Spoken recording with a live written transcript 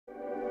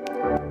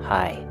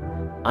Hi,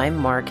 I'm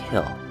Mark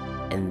Hill,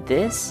 and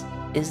this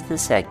is the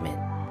segment,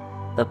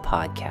 the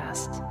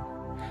podcast.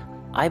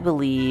 I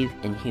believe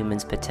in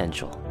humans'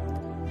 potential,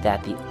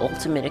 that the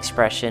ultimate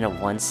expression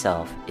of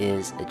oneself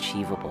is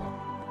achievable.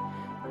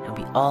 And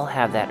we all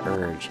have that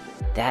urge,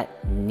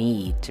 that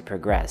need to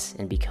progress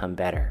and become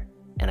better.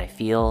 And I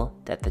feel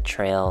that the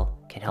trail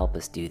can help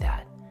us do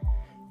that.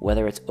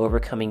 Whether it's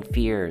overcoming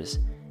fears,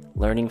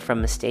 learning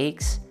from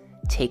mistakes,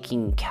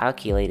 taking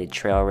calculated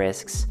trail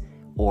risks,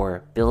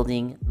 or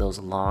building those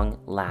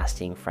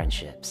long-lasting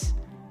friendships.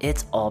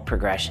 It's all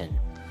progression.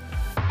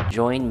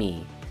 Join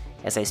me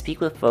as I speak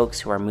with folks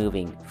who are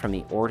moving from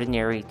the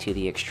ordinary to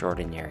the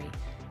extraordinary,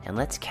 and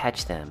let's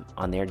catch them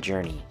on their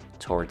journey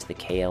towards the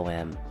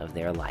KOM of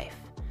their life.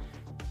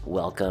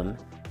 Welcome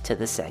to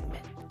the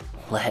segment.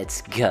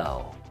 Let's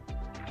go.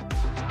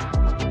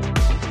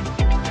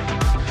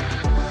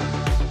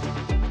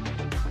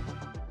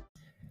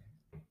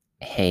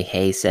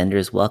 Hey,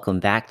 senders, welcome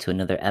back to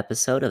another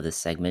episode of the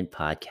Segment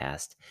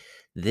Podcast.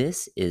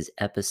 This is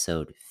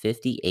episode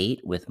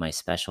 58 with my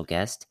special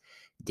guest,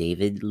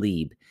 David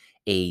Lieb,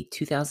 a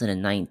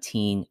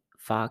 2019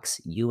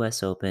 Fox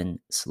US Open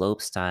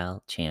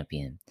Slopestyle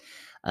champion.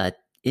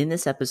 In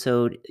this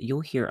episode,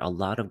 you'll hear a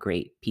lot of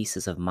great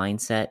pieces of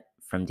mindset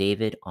from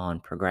David on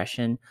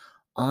progression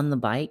on the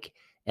bike,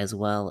 as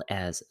well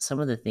as some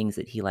of the things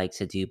that he likes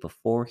to do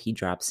before he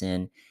drops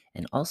in,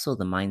 and also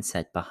the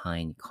mindset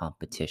behind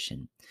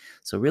competition.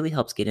 So it really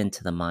helps get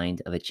into the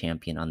mind of a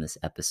champion on this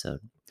episode.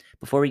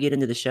 Before we get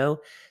into the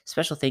show,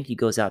 special thank you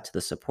goes out to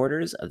the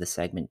supporters of the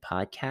Segment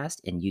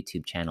Podcast and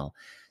YouTube channel.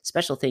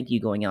 Special thank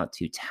you going out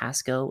to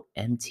Tasco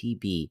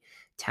MTB.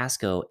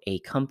 Tasco, a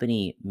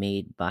company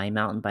made by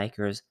mountain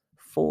bikers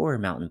for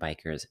mountain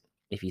bikers.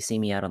 If you see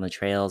me out on the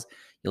trails,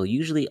 you'll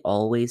usually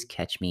always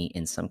catch me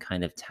in some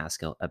kind of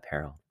Tasco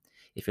apparel.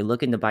 If you're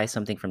looking to buy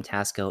something from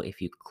Tasco, if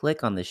you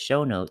click on the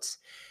show notes,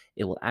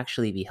 it will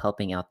actually be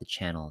helping out the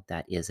channel.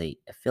 That is an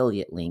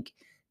affiliate link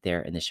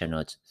there in the show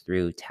notes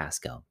through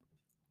Tasco.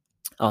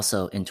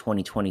 Also, in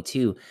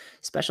 2022,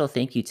 special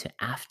thank you to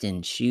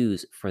Afton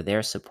Shoes for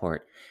their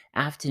support.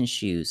 Afton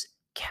Shoes,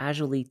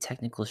 casually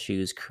technical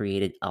shoes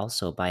created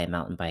also by a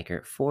mountain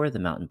biker for the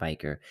mountain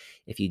biker.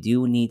 If you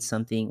do need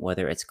something,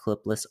 whether it's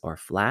clipless or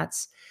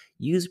flats,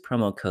 use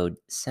promo code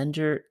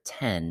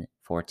SENDER10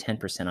 for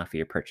 10% off of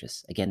your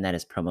purchase. Again, that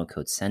is promo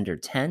code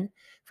SENDER10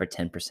 for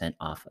 10%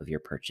 off of your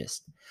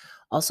purchase.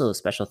 Also, a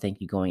special thank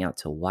you going out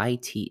to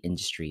YT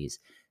Industries.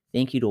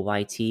 Thank you to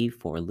YT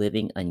for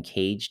living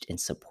uncaged and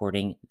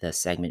supporting the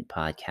Segment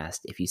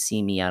Podcast. If you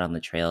see me out on the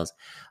trails,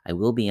 I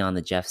will be on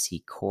the Jeff C.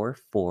 Core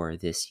 4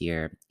 this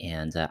year,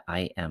 and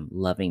I am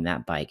loving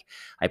that bike.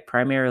 I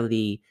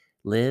primarily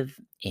live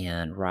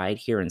and ride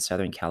here in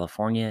Southern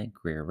California,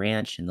 Greer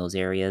Ranch, and those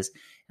areas,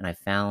 and I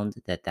found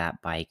that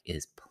that bike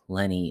is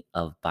plenty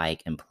of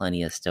bike and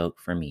plenty of stoke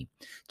for me.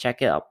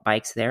 Check out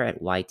bikes there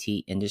at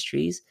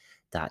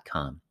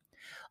ytindustries.com.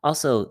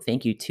 Also,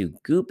 thank you to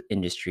Goop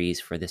Industries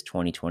for this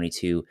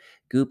 2022.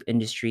 Goop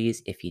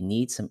Industries, if you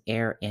need some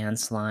air and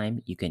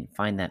slime, you can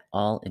find that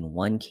all in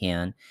one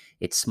can.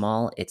 It's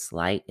small, it's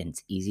light, and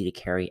it's easy to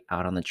carry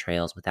out on the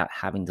trails without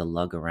having to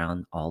lug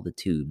around all the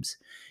tubes.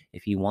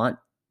 If you want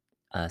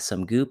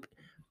some Goop,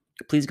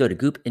 please go to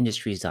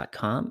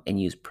goopindustries.com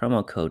and use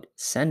promo code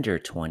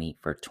SENDER20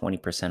 for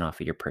 20%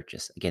 off of your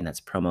purchase. Again, that's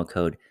promo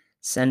code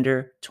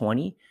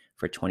SENDER20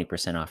 for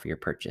 20% off of your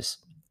purchase.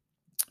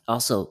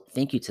 Also,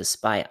 thank you to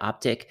Spy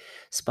Optic.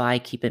 Spy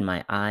keeping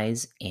my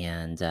eyes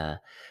and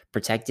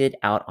protected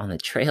out on the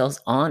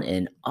trails, on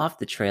and off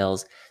the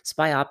trails.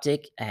 Spy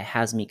Optic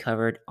has me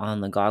covered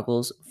on the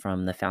goggles,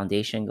 from the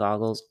foundation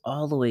goggles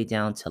all the way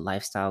down to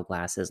lifestyle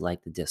glasses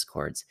like the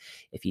Discords.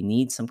 If you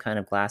need some kind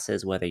of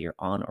glasses, whether you're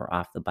on or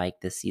off the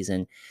bike this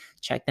season,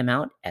 check them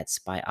out at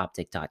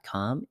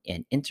spyoptic.com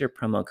and enter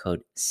promo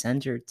code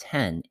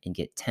SENDER10 and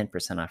get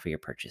 10% off of your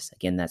purchase.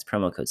 Again, that's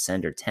promo code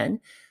SENDER10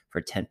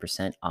 for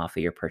 10% off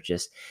of your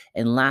purchase.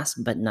 And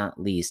last but not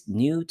least,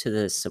 new to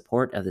the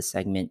support of the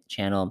Segment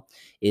channel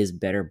is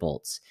Better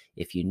Bolts.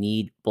 If you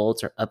need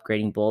bolts or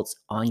upgrading bolts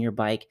on your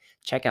bike,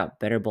 check out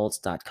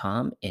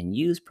betterbolts.com and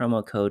use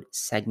promo code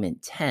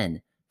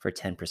SEGMENT10 for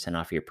 10%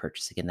 off your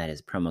purchase. Again, that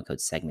is promo code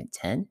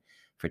SEGMENT10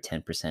 for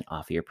 10%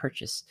 off of your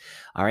purchase.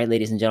 All right,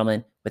 ladies and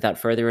gentlemen, without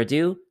further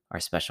ado, our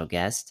special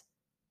guest,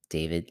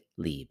 David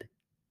Lieb.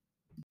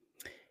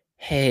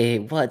 Hey,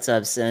 what's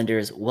up,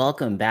 senders?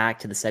 Welcome back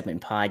to the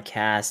Segment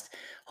Podcast.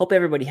 Hope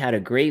everybody had a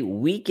great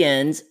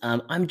weekend.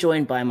 I'm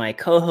joined by my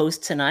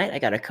co-host tonight. I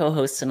got a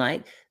co-host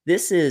tonight.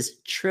 This is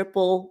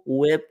Triple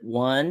Whip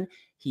One.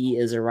 He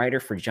is a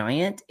writer for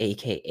Giant,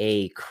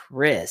 aka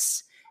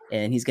Chris,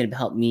 and he's going to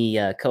help me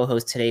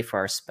co-host today for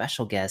our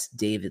special guest,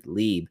 David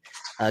Lieb.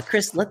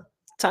 Chris, let's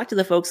talk to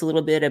the folks a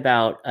little bit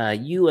about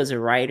you as a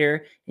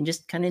writer, and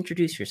just kind of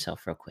introduce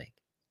yourself real quick.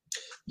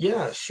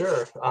 Yeah,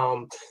 sure.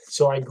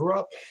 So I grew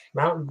up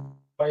mountain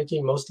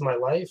biking most of my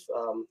life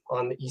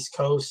on the East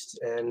Coast,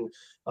 and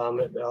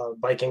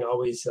biking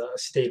always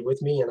stayed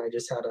with me, and I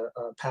just had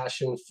a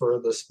passion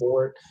for the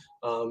sport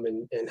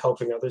and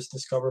helping others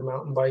discover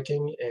mountain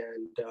biking.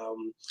 And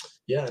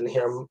yeah, and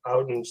here I'm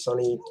out in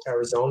sunny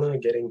Arizona,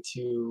 getting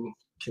to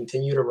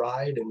continue to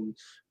ride and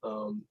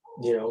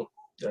you know,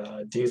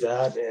 do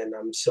that. And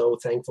I'm so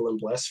thankful and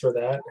blessed for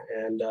that,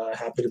 and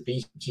happy to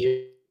be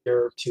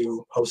here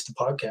to host a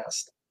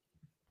podcast.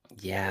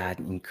 Yeah,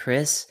 and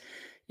Chris,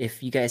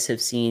 if you guys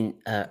have seen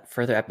a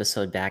further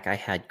episode back, I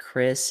had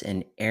Chris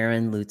and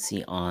Aaron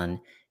Lutzi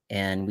on,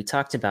 and we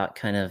talked about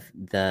kind of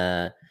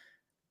the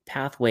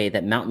pathway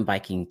that mountain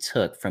biking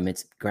took from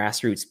its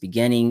grassroots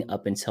beginning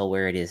up until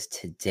where it is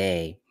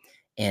today.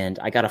 And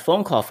I got a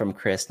phone call from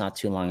Chris not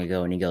too long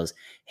ago, and he goes,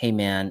 "Hey,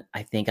 man,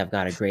 I think I've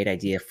got a great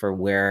idea for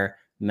where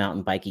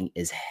mountain biking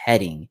is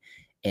heading."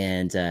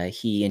 And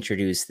he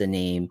introduced the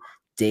name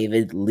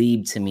David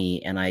Lieb to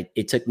me, and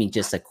it took me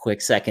just a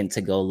quick second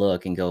to go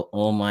look and go,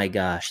 "Oh my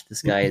gosh,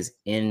 this guy is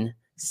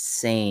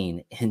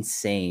insane,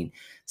 insane."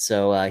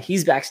 So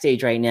he's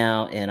backstage right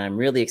now, and I'm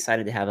really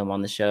excited to have him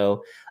on the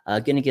show.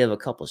 Going to give a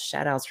couple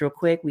shout outs real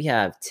quick. We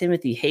have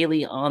Timothy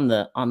Haley on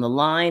the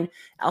line.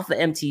 Alpha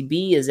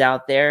MTB is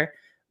out there.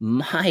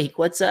 Mike,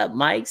 what's up?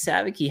 Mike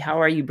Savicki, how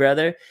are you,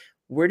 brother?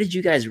 Where did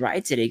you guys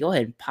ride today? Go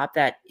ahead and pop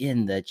that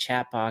in the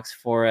chat box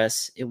for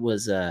us. It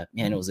was it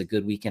was a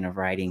good weekend of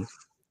riding,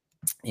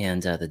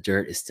 and the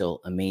dirt is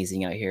still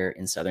amazing out here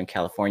in Southern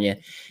California.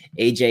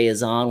 AJ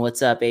is on.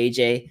 What's up,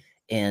 AJ?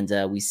 And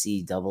we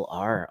see Double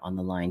R on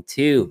the line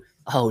too.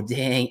 Oh,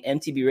 dang.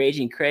 MTB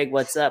Raging. Craig,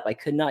 what's up? I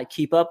could not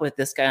keep up with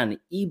this guy on the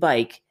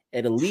e-bike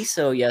at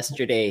Aliso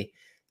yesterday.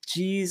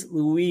 Jeez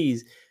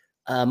Louise.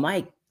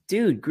 Mike,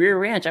 dude, Greer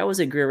Ranch. I was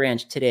at Greer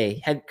Ranch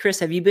today. Chris,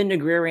 have you been to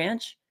Greer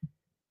Ranch?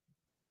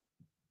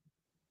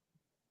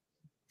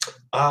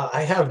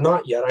 I have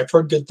not yet. I've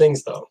heard good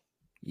things though.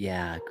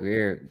 Yeah,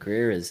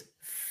 Greer is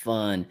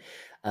fun.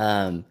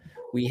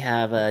 We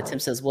have Tim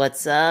says,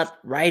 "What's up?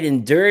 Right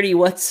and dirty.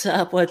 What's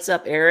up? What's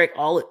up, Eric?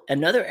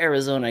 Another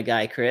Arizona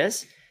guy,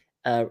 Chris.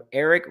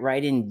 Eric,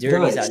 right and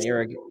dirty's out Nice.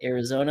 in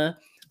Arizona.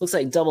 Looks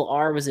like Double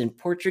R was in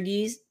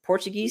Portuguese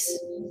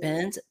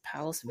Bend,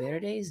 Palos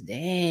Verdes.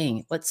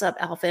 Dang. What's up,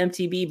 Alpha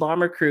MTB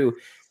Bomber Crew?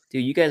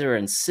 Dude, you guys are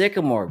in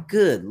Sycamore.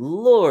 Good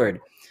Lord.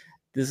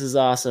 This is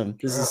awesome.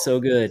 This is so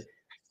good.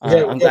 We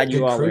I'm got a glad you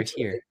good all are crew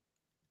here. today.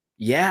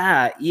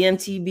 Yeah,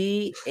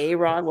 EMTB,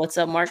 A-Rod, what's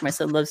up, Mark? My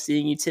son loves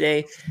seeing you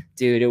today.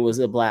 Dude, it was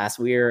a blast.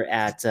 We were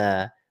at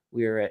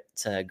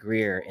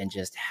Greer and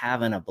just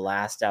having a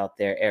blast out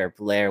there. Eric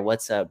Blair,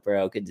 what's up,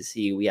 bro? Good to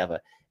see you. We have a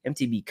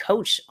MTB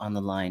coach on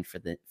the line for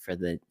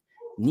the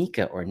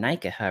Nika or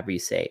Nika, however you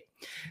say it.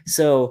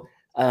 So,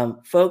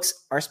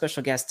 folks, our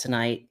special guest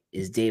tonight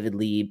is David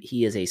Lieb.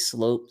 He is a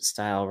slope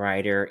style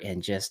rider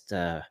and just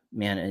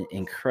man, an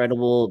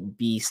incredible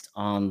beast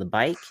on the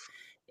bike.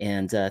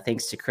 And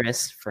thanks to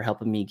Chris for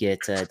helping me get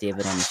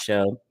David on the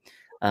show.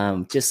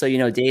 Just so you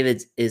know,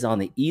 David is on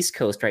the East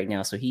Coast right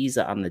now, so he's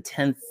on the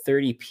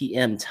 10:30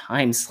 p.m.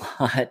 time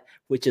slot,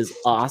 which is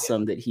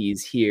awesome that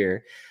he's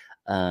here.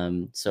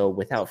 So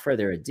without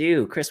further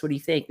ado, Chris, what do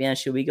you think, man?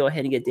 Should we go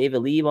ahead and get David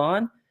Lieb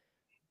on?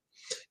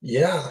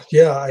 Yeah,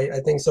 I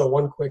think so.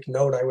 One quick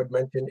note I would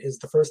mention is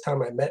the first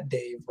time I met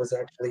Dave was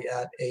actually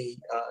at a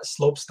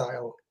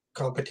slopestyle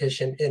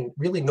competition, and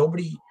really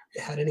nobody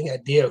had any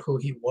idea who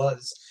he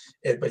was,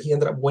 but he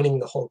ended up winning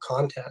the whole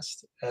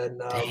contest. And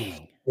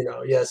Dang.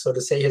 yeah. So to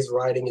say his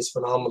riding is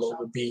phenomenal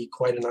would be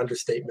quite an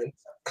understatement.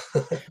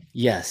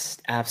 Yes,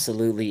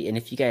 absolutely. And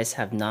if you guys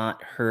have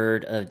not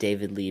heard of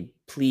David Lee,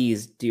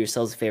 please do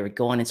yourselves a favor.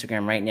 Go on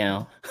Instagram right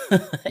now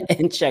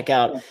and check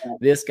out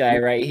this guy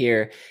right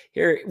here.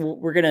 Here,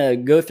 we're gonna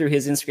go through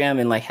his Instagram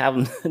and like have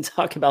him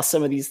talk about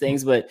some of these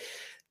things. But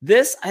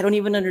this, I don't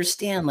even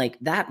understand. Like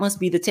that must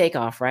be the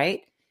takeoff,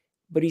 right?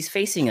 But he's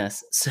facing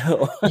us,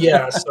 so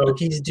Yeah, so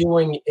he's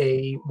doing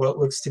what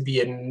looks to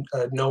be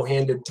a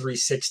no-handed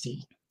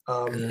 360,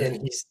 and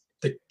good,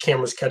 the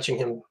camera's catching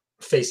him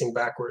facing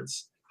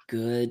backwards.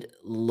 good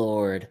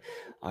Lord.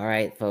 All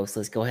right, folks,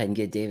 let's go ahead and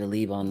get David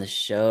Lieb on the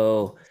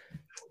show.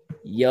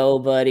 Yo,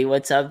 buddy,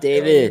 what's up,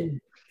 David?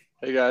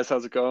 Hey guys,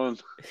 how's it going?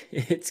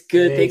 It's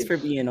good. Thanks Hey, for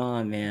being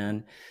on,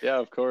 man. Yeah,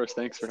 of course.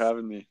 Thanks for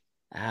having me.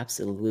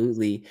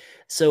 Absolutely.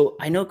 So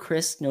I know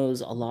Chris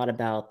knows a lot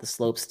about the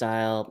slope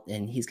style,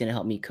 and he's going to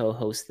help me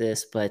co-host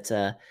this. But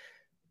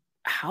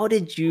how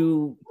did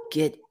you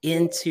get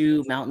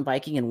into mountain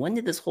biking, and when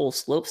did this whole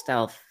slope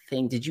style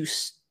thing? Did you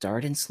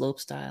start in slope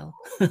style?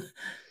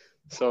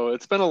 So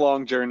it's been a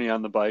long journey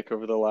on the bike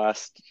over the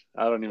last,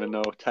 I don't even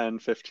know, 10,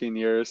 15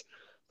 years.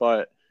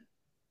 But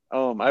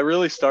I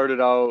really started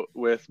out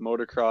with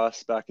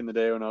motocross back in the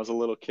day when I was a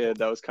little kid.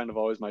 That was kind of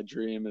always my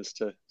dream, is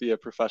to be a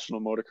professional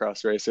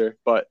motocross racer.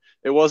 But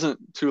it wasn't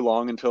too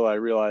long until I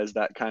realized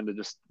that kind of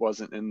just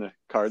wasn't in the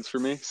cards for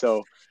me.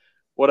 So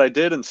what I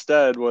did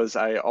instead was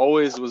I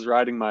always was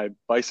riding my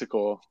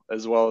bicycle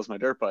as well as my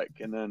dirt bike.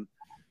 And then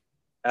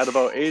at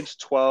about age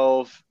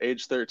 12,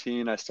 age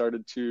 13, I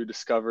started to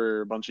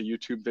discover a bunch of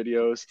YouTube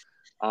videos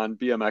on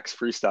BMX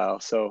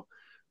freestyle. So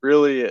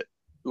really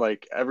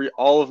like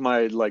all of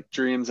my like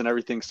dreams and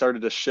everything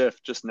started to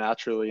shift just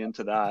naturally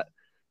into that.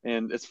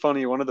 And it's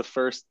funny, one of the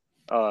first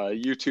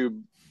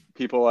YouTube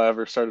people I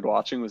ever started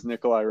watching was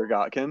Nikolai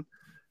Rogatkin.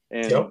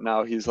 and Yep.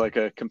 now he's like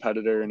a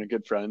competitor and a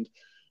good friend.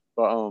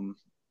 But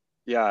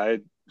yeah, I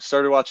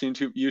started watching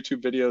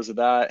YouTube videos of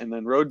that, and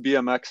then rode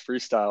BMX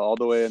freestyle all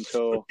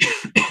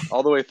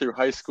the way through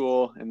high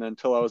school, and then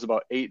until I was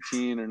about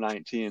 18 or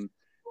 19,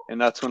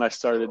 and that's when I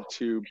started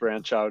to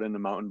branch out into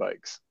mountain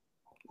bikes.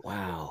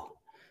 Wow.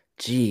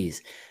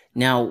 Geez.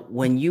 Now,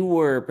 when you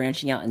were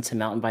branching out into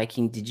mountain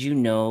biking, did you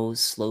know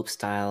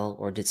slopestyle,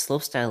 or did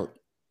slopestyle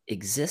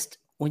exist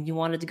when you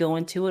wanted to go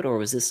into it? Or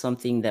was this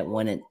something that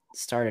when it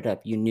started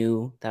up, you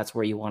knew that's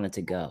where you wanted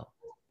to go?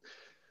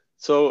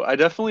 So I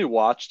definitely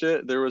watched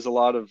it. There was a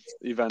lot of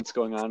events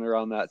going on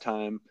around that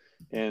time,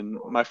 and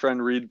my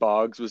friend Reed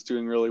Boggs was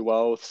doing really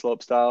well with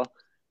slopestyle.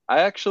 I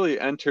actually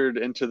entered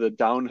into the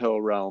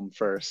downhill realm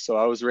first, so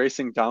I was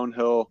racing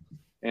downhill,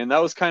 and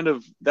that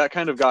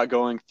kind of got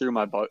going through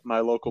my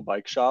local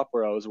bike shop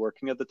where I was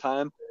working at the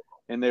time,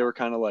 and they were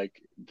kind of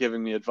like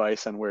giving me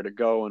advice on where to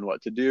go and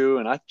what to do,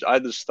 and I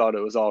just thought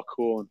it was all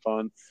cool and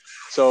fun.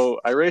 So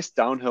I raced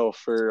downhill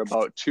for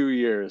about 2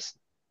 years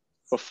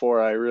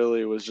before I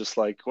really was just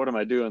like, what am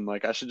I doing?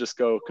 Like, I should just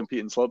go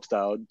compete in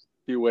slopestyle. It'd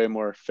be way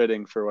more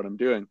fitting for what I'm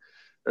doing,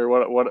 or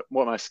what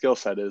my skill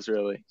set is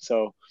really.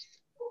 So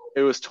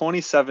it was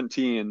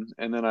 2017,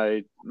 and then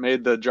I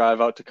made the drive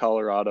out to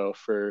Colorado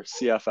for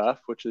CFF,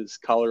 which is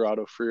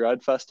Colorado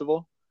Freeride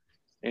Festival,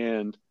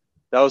 and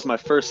that was my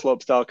first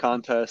slopestyle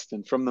contest.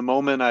 And from the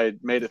moment I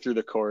made it through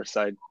the course,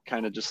 I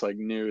kind of just like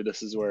knew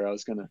this is where I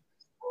was gonna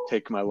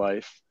take my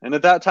life. And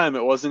at that time,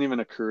 it wasn't even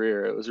a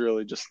career; it was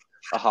really just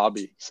a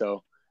hobby.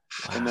 So,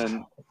 and then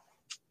Wow.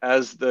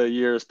 as the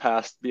years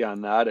passed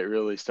beyond that, it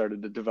really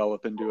started to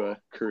develop into a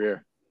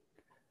career.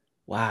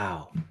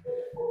 Wow.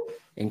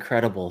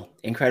 Incredible.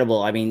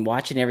 Incredible. I mean,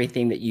 watching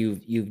everything that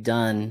you've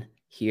done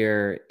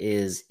here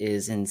is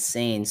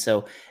insane.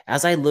 So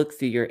as I look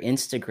through your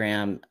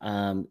Instagram,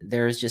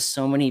 there's just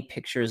so many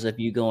pictures of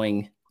you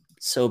going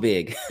so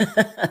big.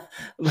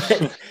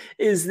 But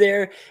is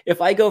there, if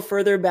I go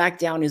further back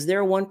down, is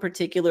there one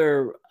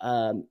particular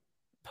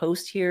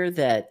post here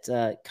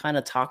that kind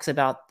of talks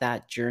about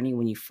that journey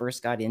when you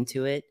first got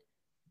into it?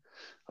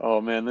 Oh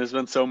man, there's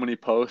been so many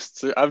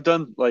posts.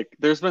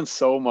 There's been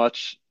so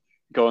much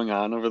going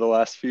on over the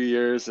last few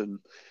years, and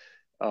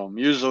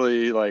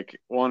usually like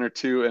one or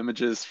two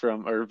images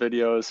from or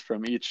videos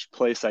from each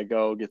place I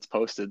go gets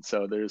posted.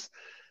 So there's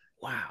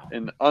Wow.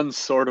 an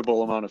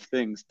unsortable amount of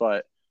things.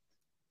 But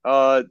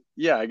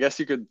yeah, I guess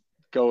you could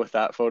go with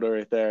that photo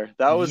right there.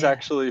 That was Yeah.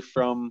 actually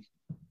from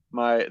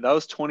that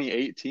was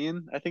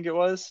 2018, I think it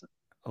was,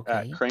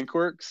 at Okay.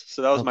 Crankworks.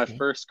 So that was my Okay.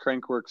 first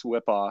Crankworks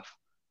whip off.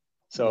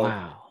 So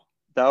Wow.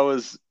 that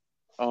was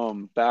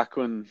back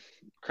when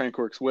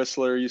Crankworks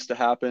Whistler used to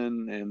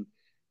happen, and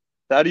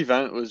that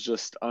event was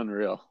just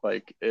unreal.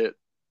 Like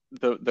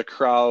the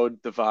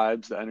crowd, the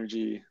vibes, the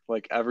energy,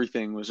 like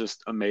everything was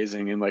just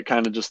amazing, and like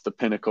kind of just the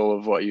pinnacle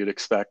of what you'd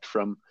expect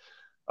from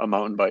a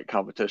mountain bike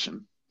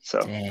competition.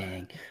 So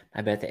Dang.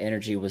 I bet the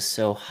energy was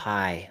so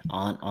high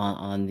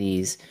on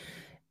these,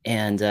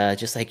 and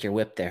just like your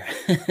whip there,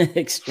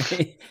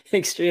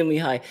 extremely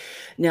high.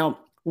 Now,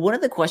 one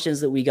of the questions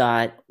that we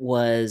got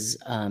was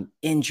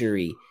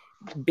injury.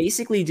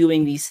 Basically,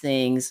 doing these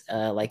things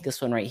like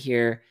this one right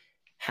here.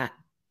 How,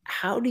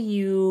 how do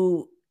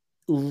you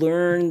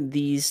learn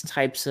these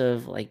types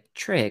of like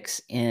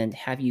tricks? And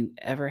have you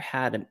ever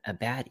had a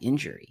bad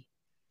injury?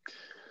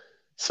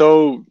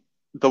 so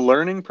the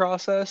learning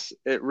process,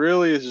 it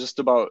really is just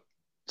about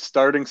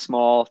starting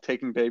small,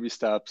 taking baby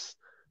steps,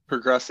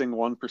 progressing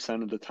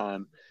 1% at a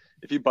time.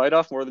 If you bite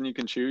off more than you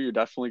can chew, you're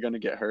definitely going to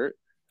get hurt.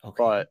 Okay.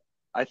 But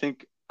I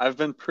think I've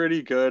been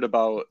pretty good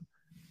about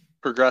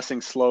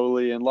progressing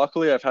slowly. And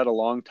luckily, I've had a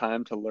long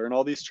time to learn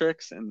all these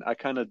tricks, and I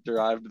kind of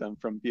derived them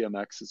from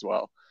BMX as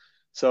well.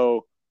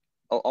 So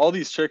all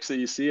these tricks that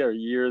you see are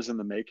years in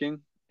the making,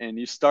 and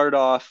you start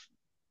off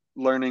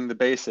learning the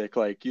basic,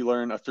 like you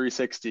learn a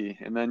 360,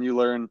 and then you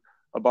learn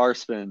a bar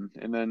spin,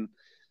 and then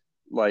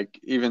like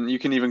even you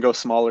can even go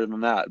smaller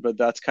than that, but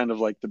that's kind of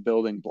like the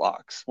building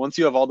blocks. Once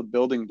you have all the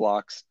building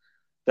blocks,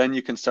 then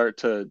you can start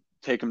to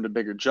take them to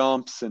bigger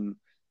jumps and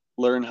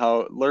learn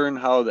how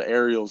the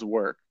aerials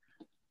work.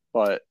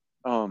 But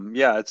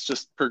yeah, it's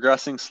just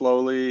progressing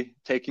slowly,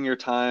 taking your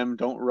time.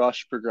 Don't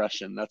rush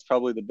progression. That's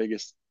probably the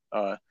biggest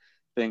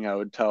thing I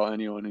would tell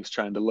anyone who's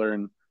trying to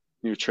learn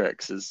new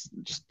tricks is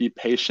just be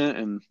patient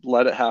and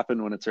let it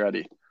happen when it's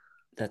ready.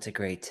 That's a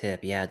great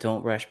tip. Yeah,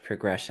 don't rush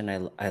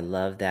progression. I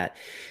love that.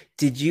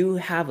 Did you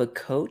have a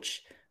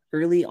coach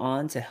early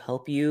on to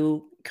help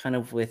you kind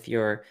of with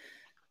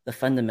the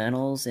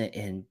fundamentals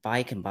in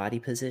bike and body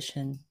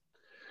position?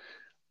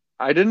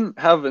 I didn't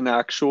have an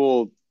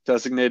actual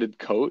designated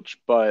coach,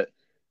 but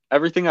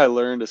everything I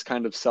learned is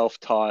kind of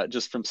self-taught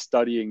just from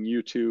studying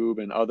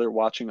YouTube and other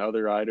watching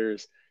other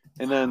riders.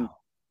 And then Wow.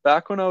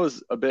 back when I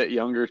was a bit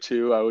younger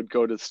too, I would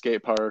go to the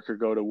skate park or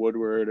go to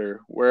Woodward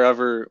or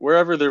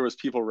wherever there was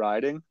people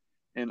riding.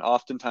 And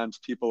oftentimes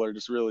people are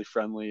just really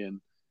friendly,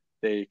 and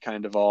they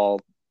kind of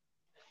all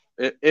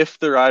if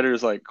the rider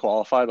is like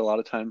qualified, a lot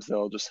of times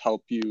they'll just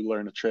help you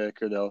learn a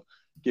trick, or they'll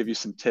give you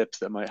some tips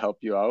that might help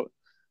you out.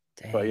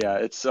 But yeah,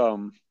 Dang.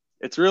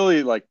 it's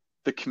really like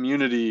the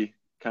community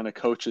kind of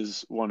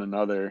coaches one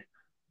another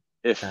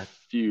if That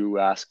you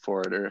ask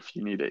for it or if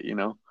you need it, you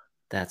know?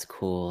 that's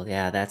cool.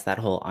 Yeah, that's that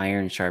whole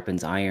iron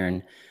sharpens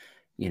iron,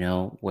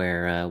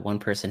 where one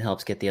person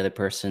helps get the other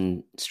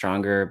person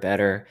stronger,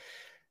 better.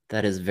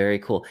 That is very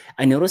cool.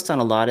 I noticed on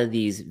a lot of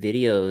these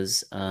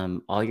videos,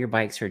 all your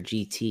bikes are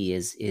GT.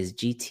 Is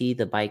GT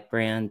the bike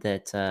brand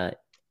that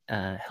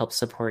helps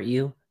support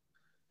you?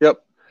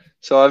 Yep.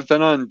 So I've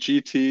been on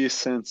GT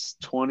since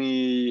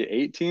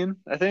 2018,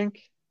 I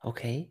think.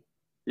 Okay.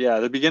 Yeah,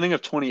 the beginning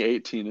of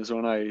 2018 is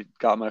when I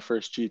got my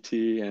first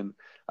GT, and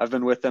I've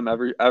been with them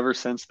ever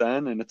since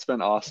then, and it's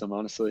been awesome,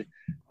 honestly.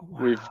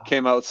 We've Wow.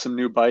 came out with some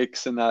new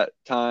bikes in that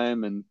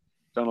time and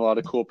done a lot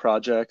of cool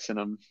projects, and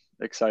I'm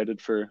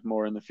excited for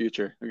more in the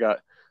future. We got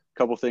a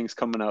couple things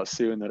coming out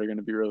soon that are going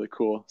to be really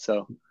cool,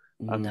 so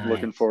I'm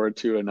looking Nice. forward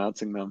to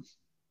announcing them.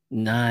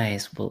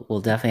 Nice.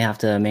 We'll definitely have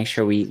to make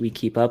sure we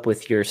keep up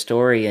with your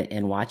story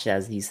and watch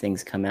as these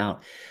things come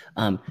out.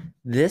 Um,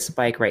 this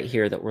bike right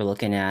here that we're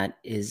looking at,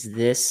 is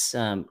this,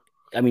 I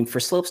mean, for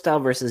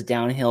slopestyle versus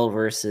downhill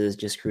versus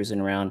just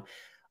cruising around,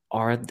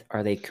 are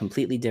they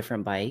completely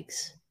different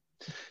bikes?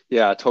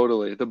 Yeah,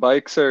 totally. The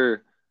bikes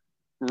are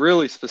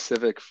really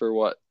specific for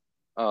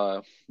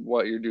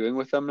what you're doing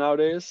with them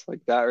nowadays.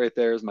 Like that right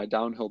there is my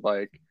downhill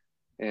bike,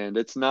 and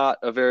it's not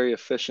a very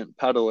efficient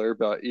pedaler,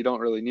 but you don't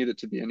really need it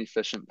to be an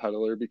efficient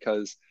pedaler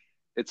because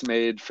it's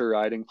made for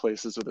riding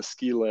places with a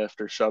ski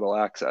lift or shuttle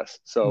access.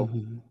 So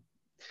Mhm.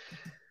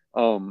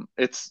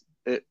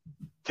 it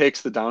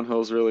takes the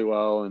downhills really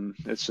well, and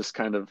it's just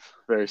kind of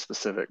very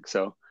specific.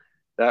 So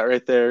that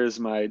right there is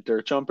my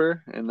dirt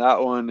jumper, and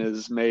that one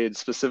is made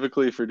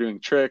specifically for doing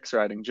tricks,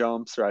 riding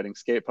jumps, riding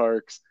skate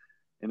parks,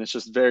 and it's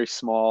just very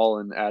small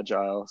and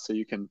agile, so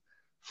you can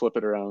flip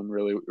it around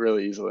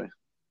really easily.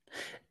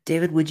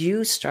 David, would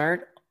you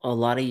start a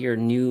lot of your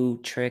new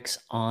tricks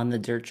on the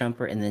dirt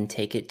jumper and then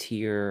take it to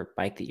your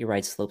bike that you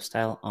ride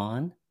slopestyle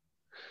on?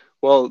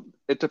 Well,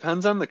 it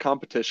depends on the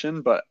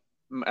competition, but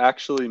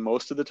actually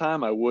most of the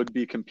time I would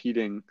be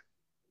competing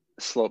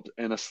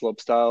in a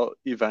slope style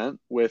event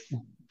with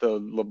the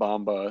La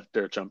Bamba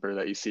dirt jumper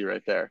that you see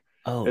right there.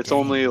 Oh, It's dang.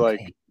 only Okay.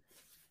 like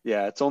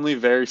Yeah, it's only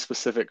very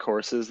specific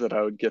courses that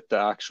I would get the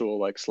actual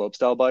like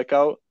slopestyle bike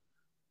out.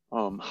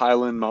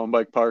 Highland Mountain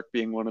Bike Park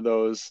being one of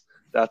those.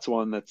 That's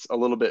one that's a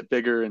little bit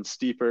bigger and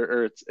steeper,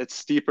 or it's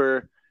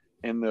steeper,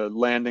 and the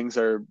landings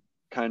are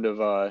kind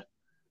of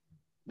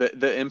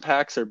the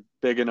impacts are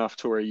big enough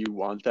to where you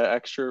want that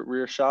extra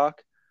rear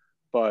shock.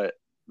 But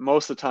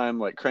most of the time,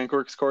 like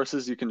Crankworks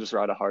courses, you can just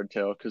ride a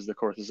hardtail because the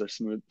courses are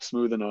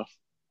smooth enough.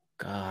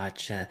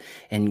 Gotcha.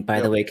 And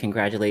by the Yep. way,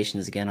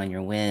 congratulations again on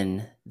your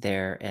win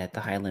there at the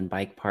Highland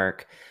Bike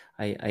Park.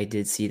 I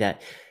did see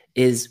that.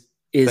 Is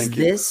is Thank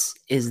you.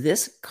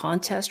 this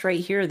contest right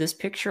here, this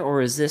picture,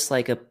 or is this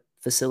like a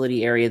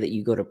facility area that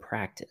you go to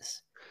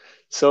practice?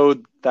 So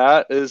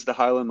that is the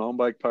Highland Mountain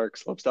Bike Park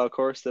slopestyle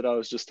course that I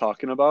was just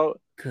talking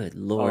about. Good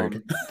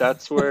Lord.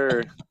 That's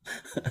where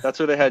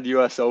they had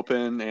US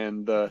Open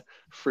and the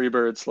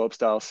Freebird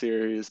Slopestyle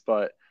series,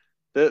 but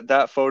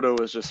that photo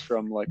was just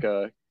from like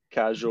a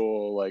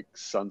casual like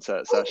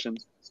sunset session.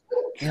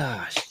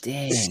 Gosh,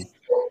 dang.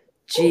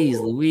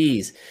 Jeez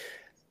Louise.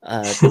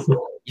 Uh,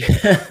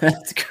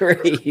 that's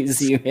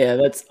crazy,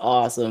 man. That's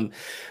awesome.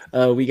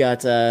 We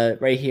got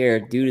right here,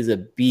 dude is a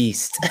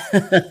beast.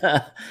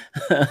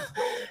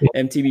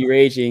 MTB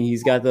Raging,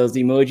 he's got those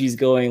emojis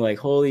going like,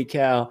 holy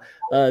cow.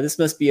 This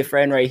must be a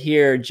friend right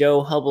here.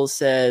 Joe Hubble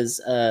says,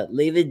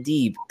 Lieb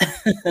Deep.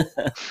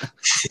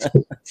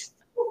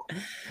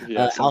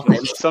 Yeah, Alpha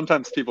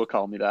sometimes people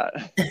call me that.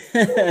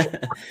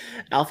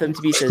 Alpha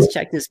MTB says,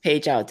 check this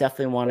page out.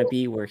 Definitely want to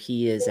be where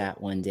he is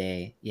at one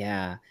day.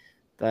 Yeah,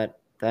 that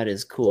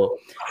is cool.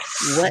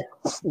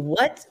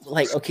 What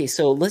like, okay,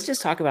 so let's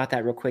just talk about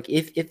that real quick.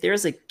 If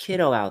there's a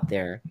kiddo out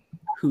there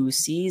who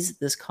sees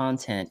this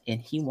content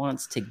and he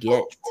wants to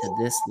get to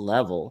this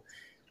level,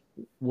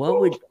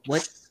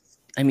 what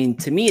I mean,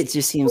 to me, it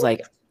just seems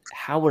like,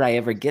 how would I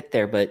ever get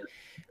there? But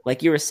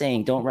like you were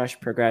saying, don't rush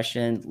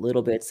progression,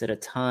 little bits at a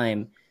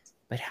time.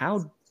 But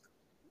how,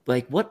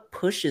 like, what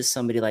pushes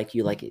somebody like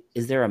you? Like,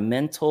 is there a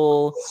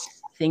mental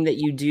thing that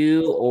you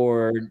do,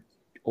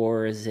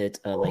 or is it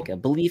like a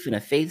belief in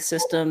a faith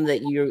system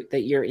that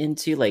you're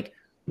into? Like,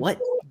 what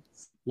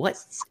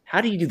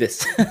how do you do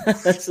this?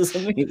 This is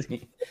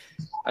amazing.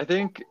 I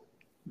think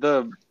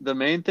the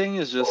main thing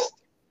is just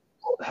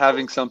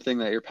having something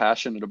that you're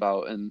passionate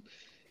about, and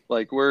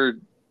like we're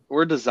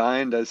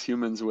designed as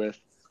humans with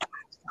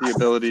the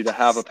ability to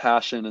have a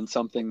passion and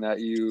something that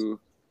you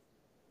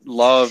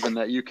love and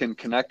that you can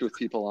connect with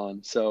people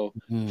on. So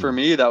for Hmm.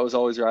 me, that was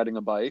always riding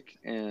a bike.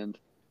 And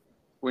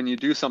when you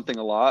do something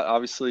a lot,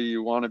 obviously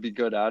you want to be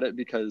good at it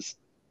because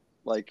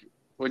like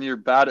when you're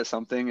bad at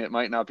something, it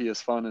might not be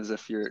as fun as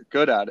if you're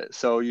good at it.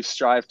 So you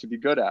strive to be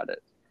good at it.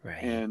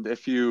 Right. And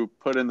if you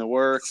put in the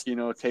work,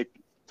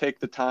 take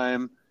the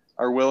time,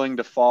 are willing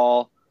to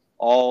fall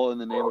all in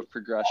the name of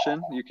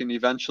progression, you can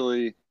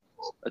eventually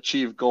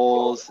achieve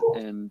goals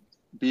and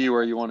be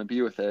where you want to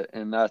be with it.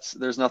 And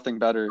there's nothing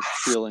better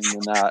feeling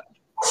than that.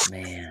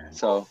 Man.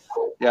 So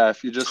yeah,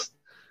 if you just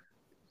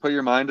put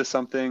your mind to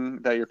something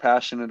that you're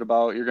passionate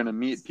about, you're going to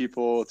meet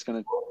people, it's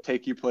going to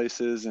take you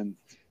places, and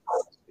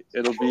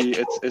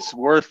it's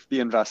worth the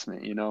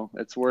investment,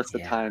 it's worth the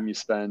time you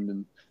spend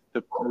and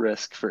the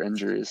risk for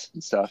injuries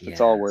and stuff. It's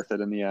all worth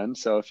it in the end.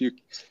 So if you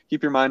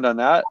keep your mind on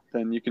that,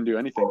 then you can do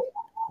anything.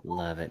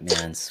 Love it,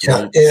 man.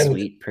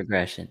 Sweet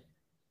progression.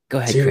 Go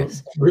ahead,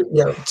 Chris.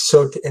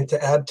 So to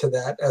add to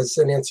that, as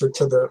an answer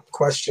to the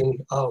question,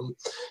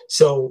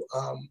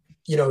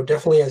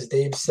 definitely, as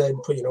Dave said,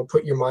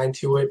 put your mind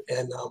to it,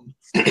 and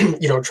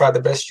try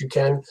the best you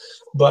can.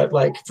 But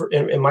like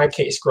in my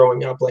case,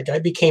 growing up, like I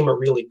became a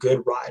really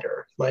good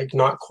rider, like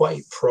not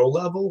quite pro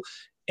level,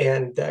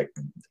 and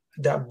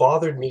that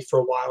bothered me for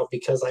a while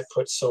because I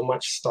put so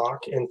much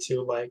stock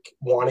into like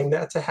wanting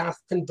that to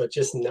happen, but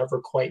just never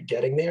quite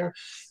getting there.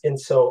 And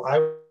so I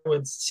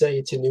would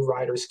say to new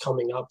riders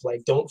coming up,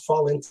 like, don't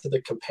fall into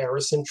the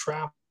comparison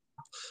trap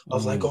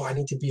of like, oh, I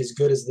need to be as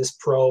good as this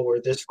pro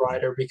or this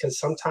rider, because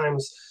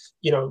sometimes,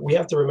 we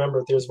have to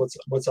remember there's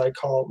what I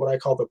call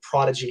the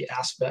prodigy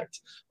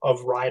aspect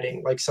of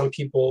riding. Like some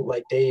people,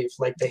 like Dave,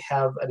 like they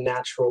have a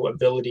natural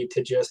ability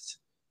to just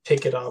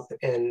pick it up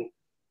and,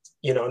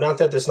 not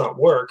that there's not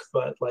work,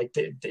 but like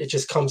it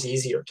just comes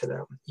easier to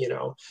them,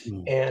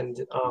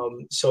 and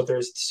so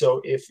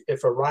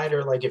if a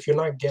rider, like if you're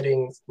not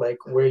getting like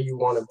where you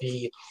want to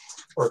be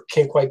or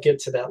can't quite get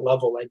to that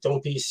level, like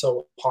don't be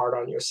so hard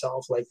on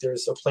yourself. Like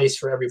there's a place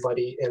for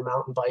everybody in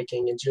mountain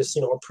biking, and just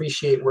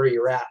appreciate where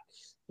you're at,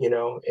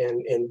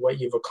 and what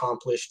you've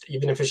accomplished,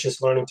 even if it's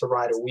just learning to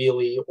ride a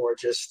wheelie or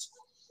just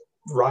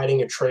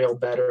riding a trail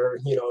better.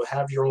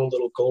 Have your own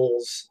little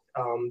goals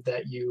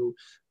that you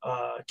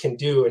can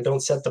do, and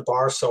don't set the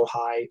bar so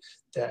high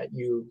that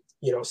you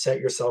set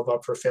yourself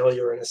up for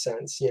failure in a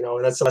sense.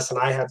 And that's a lesson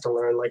I had to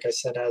learn, like I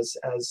said, as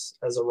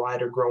a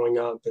rider growing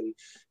up and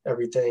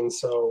everything.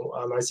 So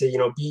I say,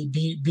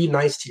 be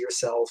nice to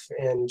yourself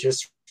and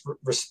just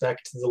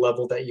respect the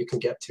level that you can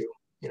get to.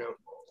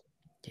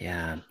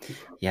 Yeah,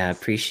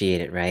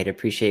 appreciate it, right?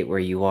 Appreciate where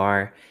you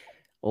are.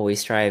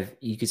 Always strive.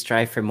 You could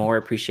strive for more,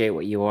 appreciate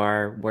what you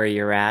are, where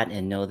you're at,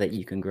 and know that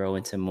you can grow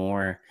into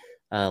more.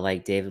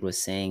 Like David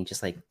was saying,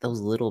 just like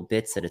those little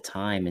bits at a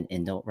time,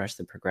 and don't rush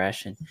the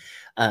progression.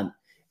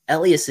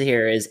 Elias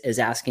here is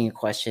asking a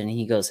question.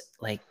 He goes,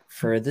 like,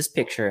 for this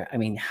picture, I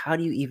mean, how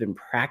do you even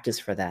practice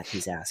for that?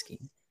 He's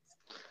asking.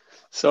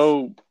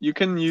 So you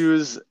can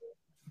use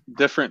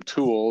different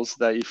tools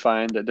that you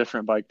find at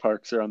different bike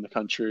parks around the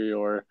country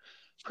or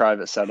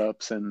private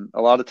setups. And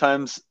a lot of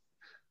times,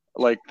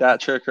 like that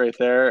trick right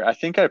there, I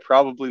think I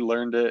probably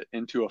learned it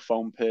into a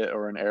foam pit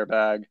or an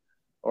airbag,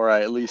 or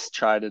I at least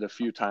tried it a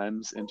few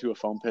times into a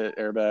foam pit,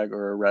 airbag,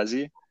 or a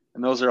resi.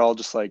 And those are all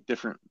just like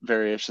different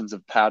variations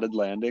of padded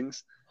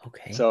landings.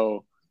 Okay.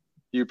 So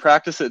you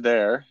practice it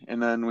there,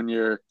 and then when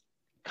you're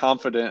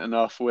confident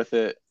enough with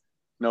it,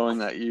 knowing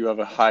that you have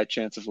a high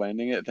chance of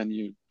landing it, then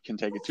you can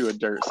take it to a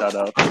dirt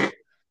setup and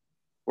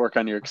work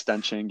on your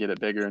extension, get it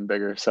bigger and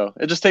bigger. So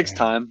it just takes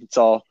time. It's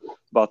all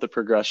about the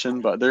progression,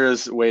 but there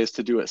is ways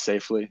to do it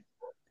safely.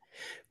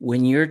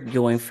 When you're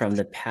going from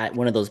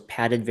one of those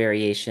padded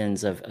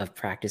variations of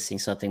practicing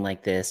something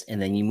like this,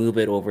 and then you move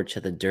it over to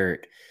the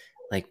dirt,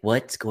 like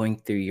what's going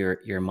through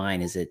your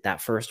mind? Is it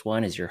that first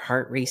one? Is your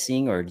heart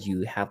racing, or do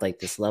you have like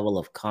this level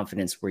of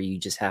confidence where you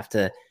just have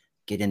to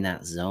get in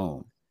that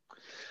zone?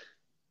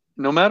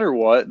 No matter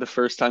what, the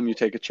first time you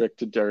take a trick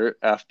to dirt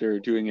after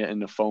doing it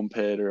in a foam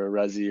pit or a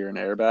resi or an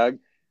airbag,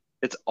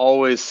 it's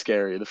always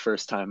scary the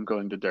first time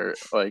going to dirt.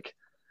 Like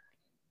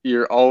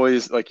you're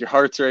always like your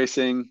heart's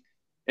racing.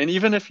 And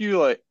even if you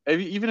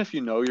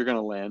know you're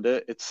gonna land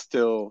it, it's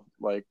still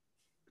like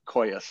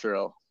quite a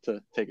thrill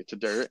to take it to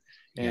dirt.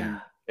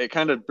 And it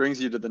kind of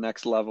brings you to the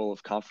next level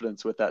of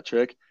confidence with that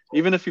trick.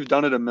 Even if you've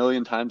done it a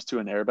million times to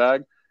an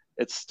airbag,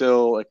 it's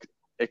still like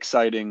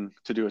exciting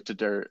to do it to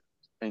dirt.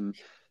 And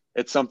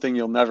it's something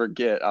you'll never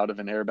get out of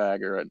an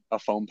airbag or a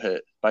foam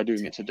pit by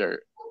doing it to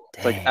dirt.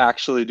 It's like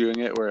actually doing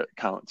it where it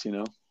counts,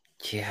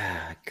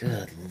 Yeah,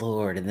 good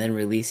Lord. And then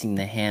releasing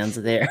the hands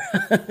there.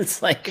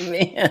 It's like,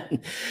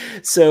 man.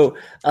 So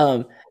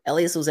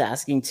Elias was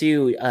asking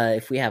too,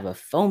 if we have a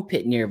foam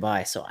pit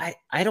nearby. So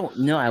I don't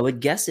know. I would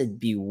guess it'd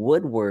be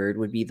Woodward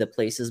would be the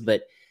places,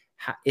 but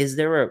is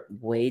there a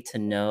way to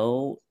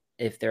know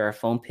if there are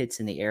foam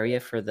pits in the area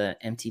for the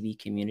MTB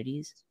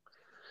communities?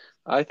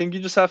 I think you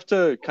just have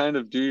to kind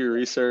of do your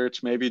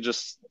research, maybe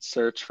just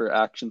search for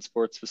action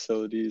sports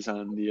facilities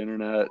on the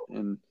internet,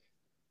 and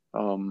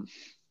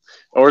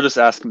or just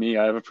ask me.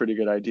 I have a pretty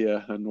good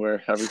idea on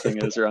where everything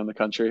is around the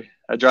country.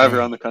 I drive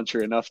around the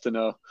country enough to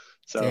know.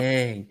 So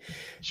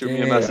shoot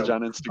me a message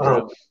on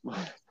Instagram.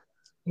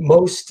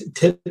 Most,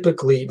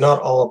 typically,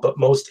 not all, but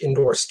most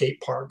indoor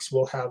skate parks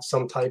will have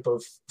some type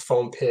of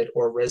foam pit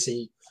or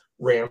resi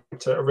ramp.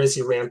 A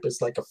resi ramp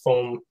is like a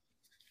foam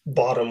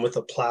bottom with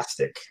a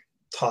plastic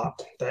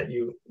top that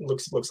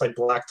looks like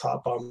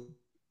blacktop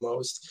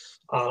almost,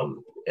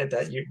 and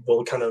that you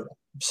will kind of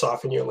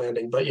soften your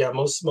landing. But yeah,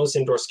 most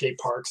indoor skate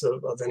parks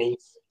of any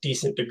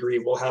decent degree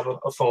will have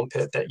a foam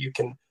pit that you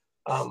can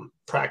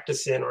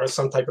practice in, or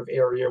some type of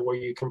area where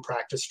you can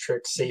practice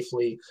tricks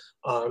safely.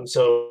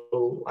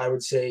 So I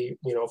would say,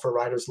 for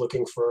riders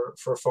looking for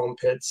foam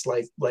pits,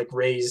 like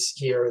Ray's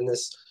here in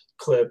this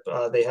clip,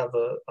 they have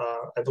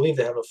I believe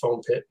they have a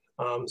foam pit.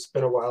 It's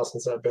been a while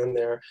since I've been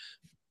there,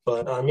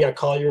 but yeah,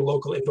 call your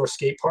local indoor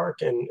skate park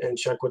and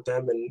check with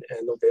them, and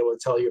they'll be able to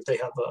tell you if they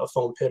have a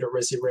foam pit or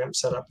resi ramp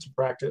set up to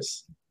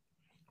practice.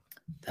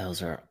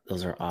 Those are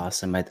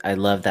awesome. I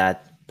love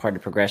that part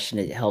of progression.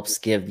 It helps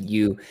give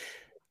you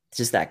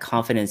just that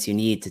confidence you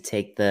need to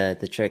take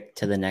the trick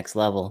to the next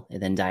level,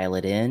 and then dial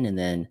it in, and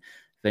then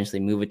eventually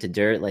move it to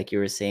dirt, like you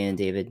were saying,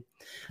 David.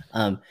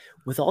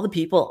 With all the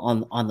people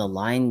on the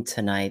line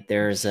tonight,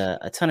 there's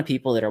a ton of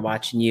people that are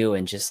watching you,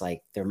 and just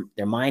like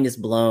their mind is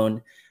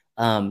blown.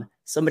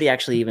 Somebody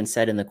actually even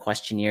said in the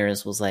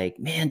questionnaires, was like,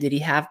 man, did he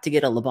have to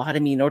get a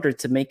lobotomy in order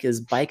to make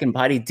his bike and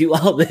body do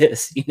all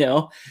this?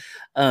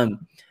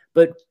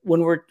 But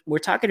when we're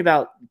talking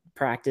about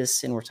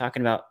practice, and we're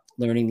talking about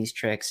learning these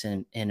tricks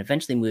and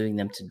eventually moving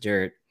them to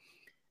dirt,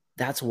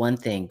 that's one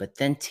thing. But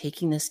then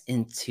taking this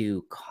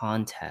into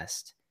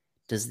contest,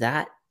 does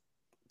that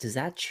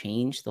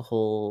change the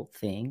whole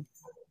thing?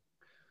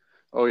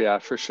 Oh yeah,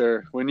 for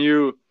sure. When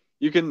you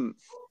can,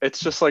 it's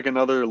just like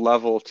another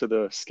level to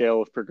the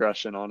scale of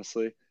progression,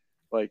 honestly.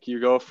 Like you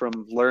go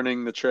from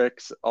learning the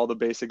tricks, all the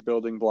basic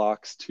building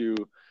blocks, to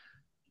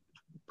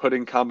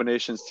putting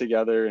combinations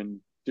together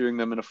and doing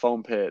them in a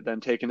foam pit,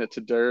 then taking it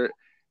to dirt.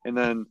 And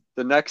then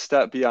the next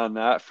step beyond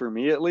that, for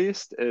me at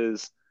least,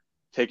 is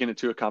taking it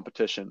to a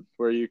competition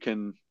where you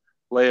can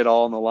lay it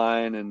all on the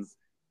line and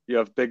you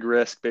have big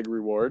risk, big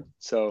reward.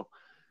 So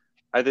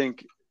I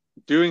think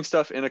doing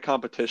stuff in a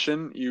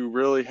competition, you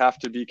really have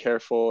to be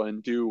careful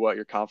and do what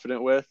you're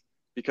confident with,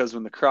 because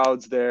when the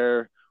crowd's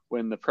there,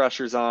 when the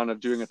pressure's on of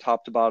doing a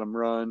top to bottom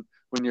run,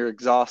 when you're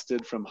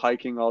exhausted from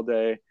hiking all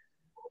day,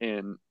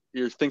 and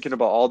you're thinking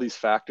about all these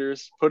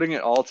factors, putting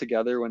it all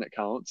together when it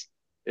counts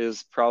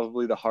is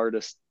probably the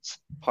hardest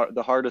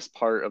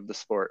part of the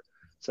sport.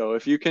 So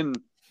if you can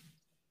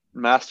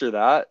master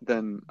that,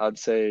 then I'd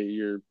say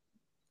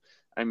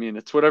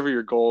it's whatever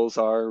your goals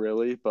are,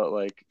 really. But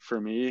like for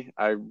me,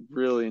 I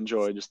really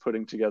enjoy just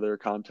putting together a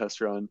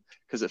contest run,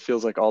 because it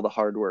feels like all the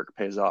hard work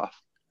pays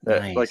off.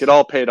 Like it Nice.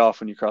 all paid off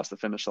when you cross the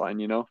finish line,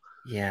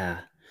 Yeah,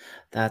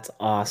 that's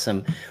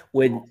awesome.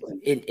 Would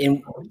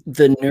in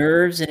the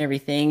nerves and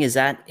everything, is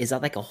that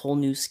like a whole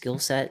new skill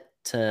set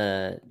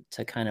to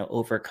kind of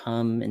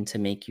overcome, and to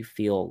make you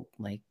feel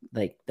like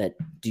that?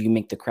 Do you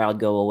make the crowd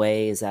go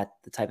away? Is that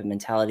the type of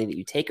mentality that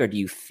you take, or do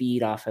you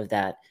feed off of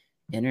that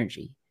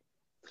energy?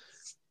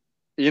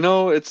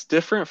 It's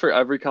different for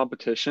every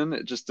competition.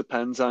 It just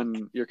depends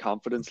on your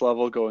confidence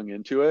level going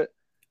into it.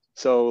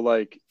 So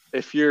like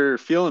if you're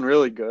feeling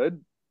really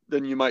good,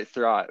 then you might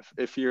thrive.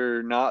 If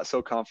you're not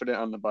so confident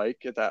on the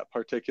bike at that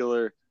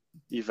particular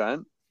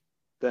event,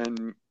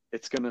 then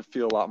it's going to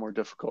feel a lot more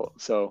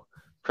difficult. So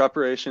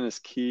preparation is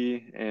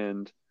key,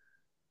 and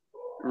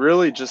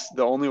really just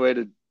the only way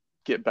to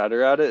get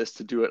better at it is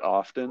to do it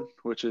often,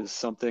 which is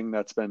something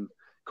that's been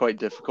quite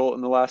difficult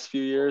in the last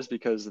few years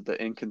because of the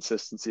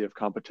inconsistency of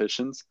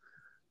competitions.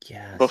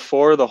 Yes.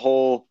 Before the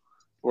whole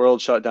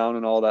world shut down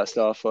and all that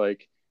stuff,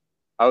 like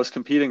I was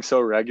competing so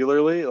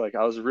regularly, like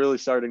I was really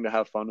starting to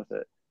have fun with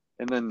it.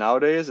 And then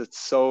nowadays it's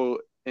so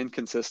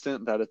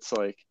inconsistent that it's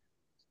like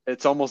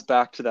it's almost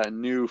back to that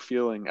new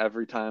feeling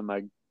every time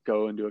I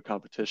go into a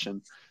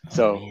competition. Oh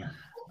So man.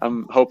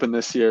 I'm hoping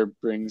this year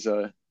brings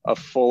a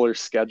fuller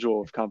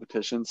schedule of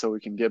competition so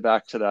we can get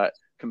back to that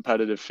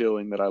competitive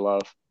feeling that I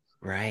love.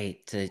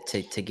 Right.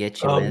 To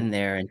get you in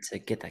there and to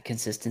get that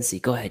consistency.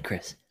 Go ahead,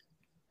 Chris.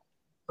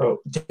 Oh,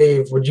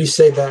 Dave, would you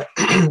say that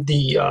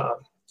the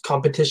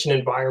competition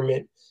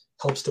environment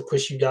helps to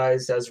push you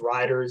guys as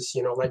riders?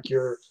 Like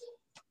you're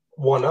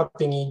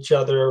one-upping each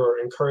other or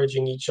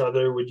encouraging each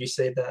other. Would you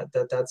say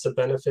that's a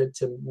benefit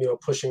to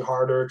pushing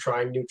harder,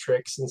 trying new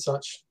tricks and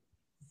such?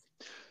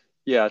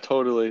 Yeah,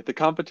 totally. The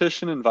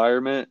competition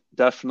environment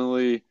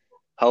definitely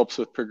helps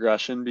with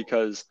progression,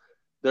 because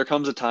there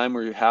comes a time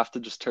where you have to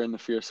just turn the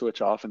fear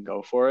switch off and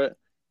go for it.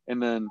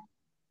 And then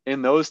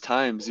in those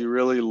times, you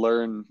really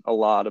learn a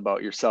lot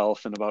about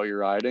yourself and about your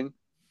riding.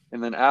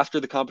 And then after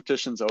the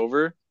competition's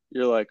over,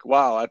 you're like,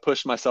 wow, I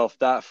pushed myself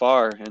that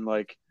far. And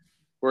like,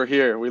 we're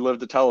here, we live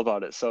to tell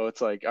about it. So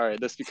it's like, all right,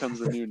 this becomes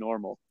the new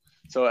normal.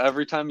 So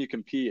every time you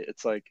compete,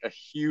 it's like a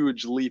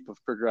huge leap of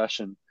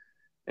progression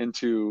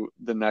into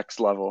the next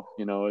level.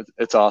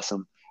 It's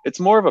awesome. It's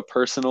more of a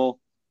personal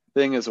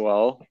thing as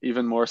well,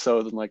 even more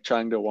so than like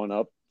trying to one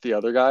up the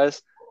other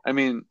guys. I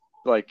mean,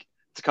 like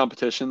it's a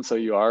competition, so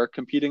you are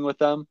competing with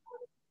them,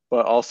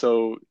 but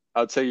also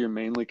I'd say you're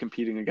mainly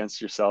competing against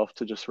yourself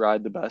to just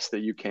ride the best that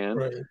you can.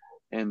 Right.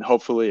 And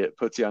hopefully it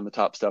puts you on the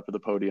top step of the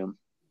podium.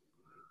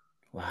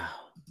 Wow.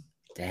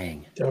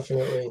 Dang.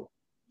 Definitely.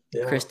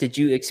 Yeah. Chris, did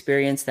you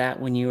experience that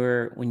when you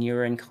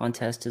were in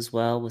contest as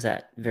well? Was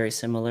that very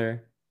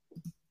similar?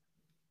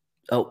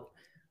 Oh,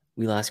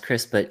 we lost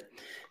Chris, but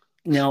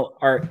Now,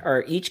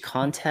 are each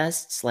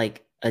contests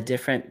like a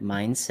different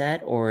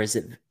mindset, or is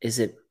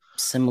it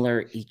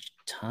similar each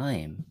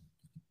time?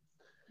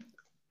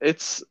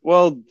 It's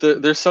well,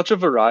 there's such a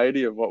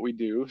variety of what we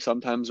do.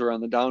 Sometimes we're on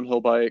the downhill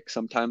bike,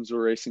 sometimes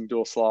we're racing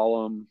dual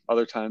slalom,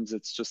 other times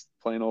it's just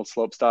plain old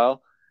slope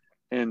style.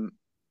 And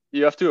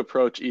you have to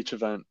approach each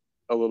event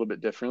a little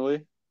bit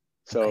differently.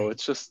 So Okay.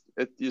 it's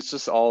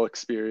just all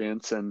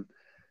experience, and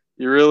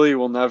you really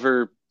will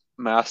never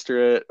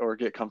master it or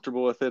get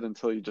comfortable with it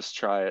until you just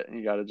try it. And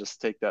you got to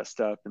just take that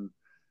step and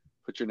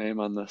put your name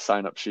on the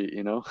sign up sheet,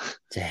 you know?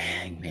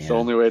 Dang, It's the man.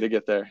 only way to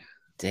get there.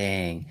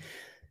 Dang.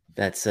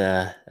 That's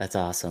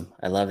awesome.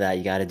 I love that.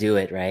 You got to do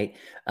it, right?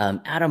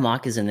 Adam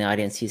Mock is in the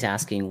audience. He's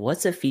asking,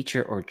 what's a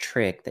feature or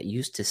trick that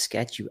used to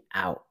sketch you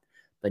out,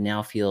 but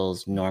now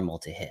feels normal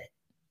to hit?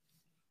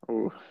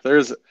 Ooh,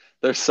 there's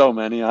so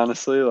many,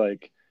 honestly.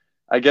 Like,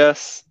 I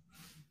guess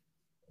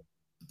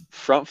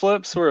front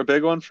flips were a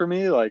big one for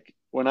me. Like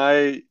when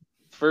I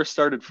first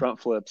started front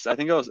flips, I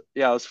think I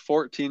was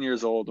 14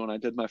 years old when I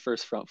did my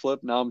first front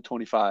flip. Now I'm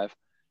 25.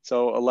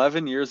 So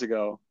 11 years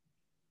ago,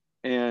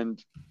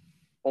 and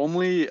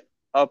only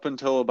up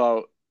until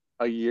about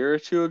a year or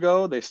two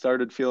ago, they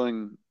started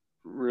feeling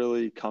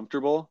really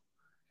comfortable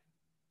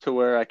to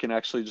where I can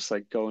actually just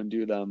like go and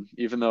do them,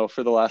 even though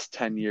for the last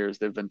 10 years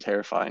they've been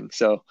terrifying.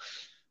 So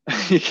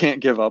you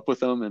can't give up with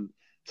them. And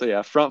so,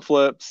 yeah, front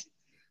flips,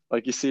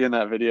 like you see in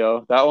that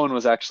video, that one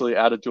was actually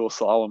at a dual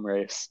slalom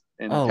race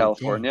in Oh,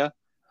 dang. California.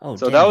 Oh,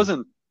 So dang.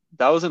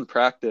 that was in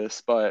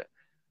practice, but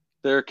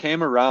there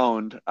came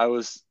around, I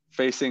was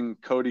facing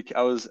Cody.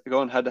 I was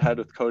going head to head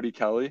with Cody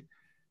Kelly,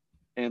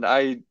 and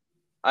I,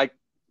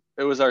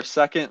 it was our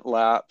second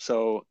lap,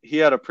 so he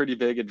had a pretty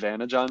big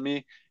advantage on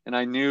me, and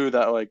I knew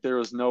that like there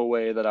was no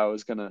way that I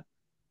was gonna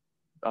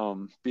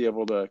be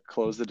able to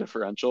close the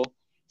differential.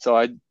 So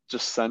I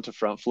just sent a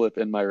front flip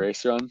in my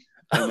race run,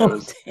 and it Oh,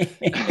 was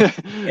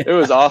dang. it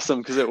was awesome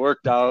because it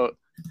worked out.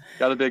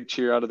 Got a big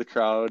cheer out of the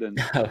crowd,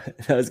 and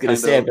I was going to kind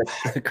say, of but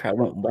the crowd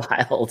went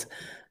wild.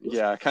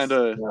 yeah, kind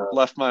of Yeah.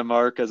 left my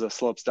mark as a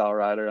slopestyle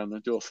rider on the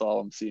dual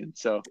slalom scene.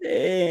 So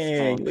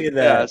Dang, look at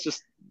yeah, that.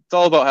 it's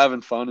all about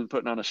having fun and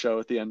putting on a show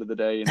at the end of the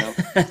day, you know.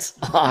 That's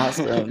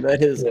awesome.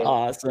 That is Yeah.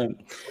 awesome.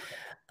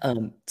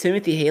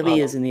 Timothy Haley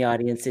is Um, in the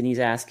audience and he's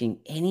asking,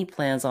 any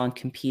plans on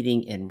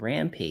competing in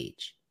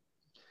Rampage?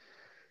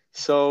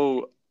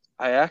 So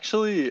I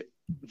actually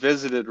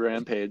visited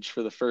Rampage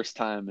for the first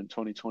time in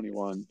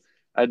 2021.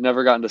 I'd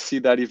never gotten to see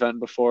that event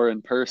before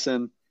in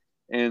person.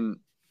 And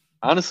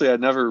honestly,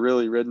 I'd never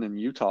really ridden in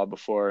Utah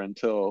before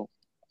until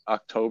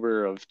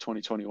October of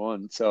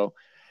 2021. So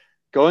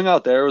going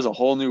out there was a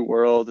whole new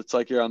world. It's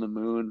like you're on the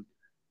moon.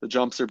 The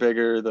jumps are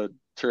bigger, the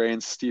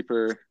terrain's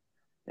steeper,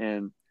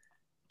 and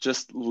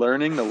just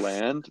learning the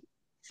land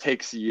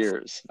takes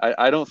years.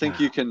 I don't think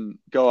you Wow. can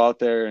go out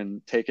there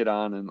and take it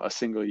on in a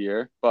single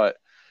year, but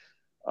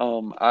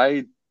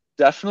I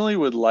definitely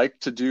would like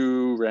to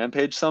do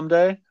Rampage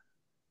someday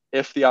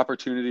if the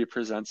opportunity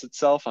presents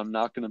itself. I'm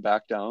not going to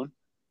back down,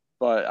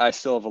 but I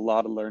still have a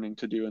lot of learning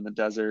to do in the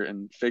desert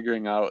and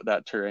figuring out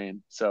that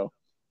terrain. So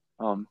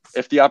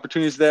if the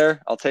opportunity is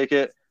there, I'll take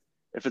it.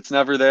 If it's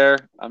never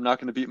there, I'm not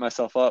going to beat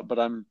myself up, but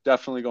I'm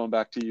definitely going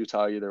back to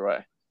Utah either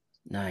way.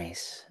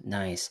 Nice.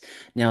 Nice.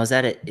 Now,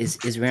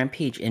 is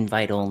Rampage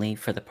invite only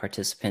for the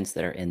participants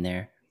that are in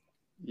there?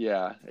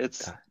 Yeah,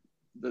 it's God.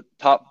 the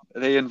top.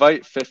 They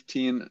invite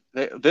 15.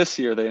 This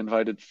year they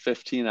invited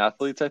 15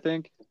 athletes, I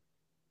think,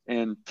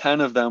 and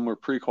 10 of them were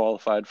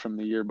pre-qualified from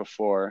the year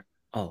before.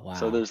 Oh,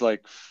 So wow. there's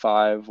like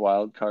 5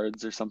 wild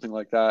cards or something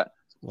like that.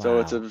 So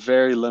it's a Wow.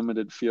 very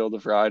limited field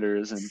of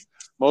riders, and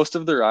most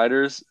of the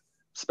riders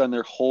spend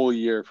their whole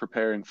year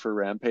preparing for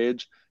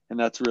Rampage, and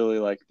that's really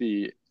like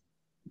the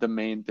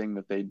main thing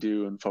that they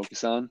do and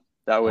focus on.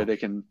 That way Oh, they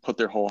can put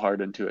their whole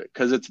heart into it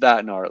because it's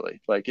that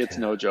gnarly. Like it's yeah.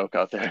 no joke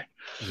out there.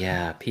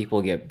 Yeah,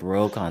 people get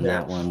broke on yeah.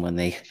 that one when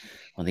they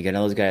get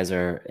those guys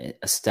are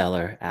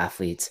stellar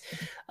athletes.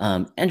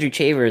 Andrew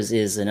Chavers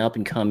is an up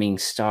and coming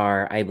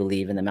star, I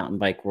believe, in the mountain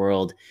bike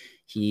world.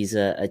 He's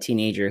a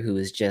teenager who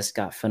has just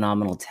got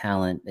phenomenal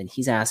talent, and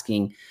he's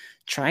asking,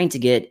 trying to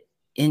get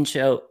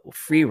into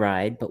free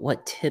ride, but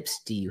what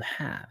tips do you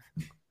have?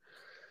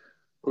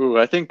 Ooh,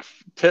 I think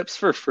tips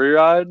for free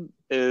ride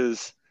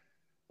is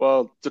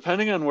well,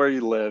 depending on where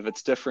you live,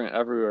 it's different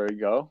everywhere you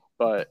go,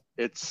 but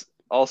it's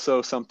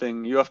also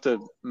something you have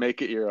to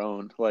make it your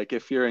own. Like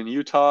if you're in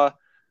Utah,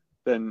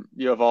 then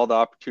you have all the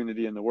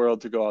opportunity in the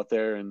world to go out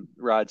there and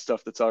ride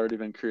stuff that's already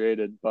been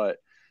created. But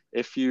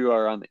if you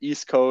are on the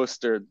East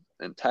Coast or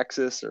in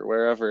Texas or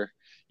wherever,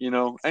 you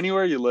know,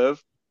 anywhere you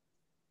live,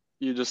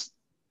 you just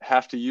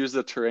have to use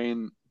the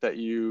terrain that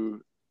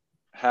you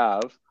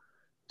have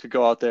to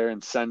go out there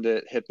and send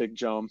it, hit big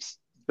jumps,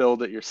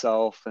 build it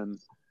yourself, and,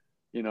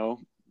 you know,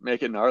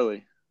 make it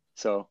gnarly.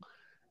 So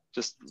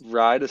just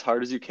ride as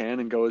hard as you can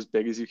and go as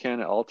big as you can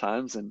at all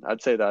times. And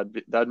I'd say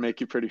that'd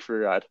make you pretty free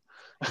ride.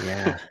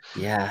 Yeah,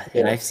 yeah.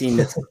 And Yeah.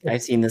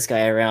 I've seen this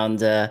guy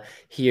around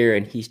here,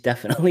 and he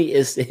definitely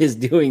is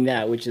doing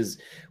that, which is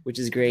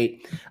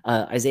great.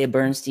 Isaiah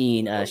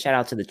Bernstein, shout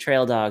out to the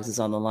Trail Dogs, is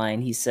on the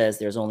line. He says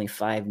there's only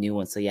 5 new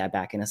ones. So yeah,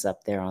 backing us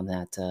up there on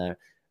that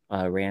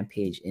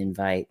Rampage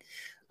invite.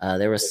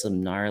 There was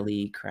some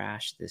gnarly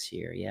crash this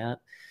year. Yeah.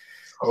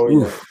 Oh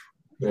Oof.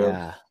 yeah.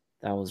 Yeah.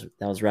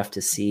 That was rough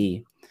to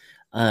see.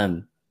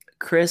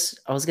 Chris,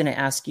 I was going to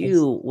ask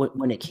you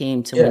when it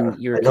came to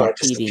when you're I know I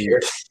competing.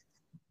 disappeared.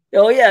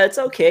 Oh yeah, it's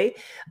okay.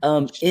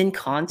 In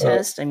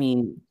contest, I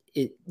mean,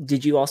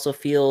 did you also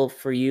feel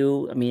for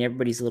you? I mean,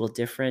 everybody's a little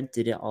different.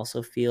 Did it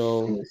also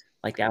feel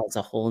like that was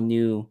a whole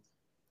new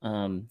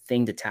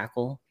thing to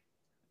tackle?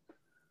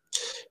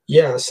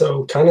 Yeah,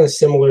 so kind of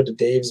similar to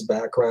Dave's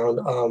background.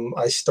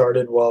 I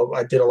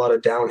did a lot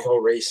of downhill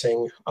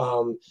racing.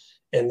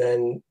 And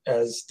then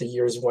as the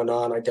years went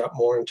on, I got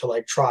more into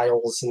like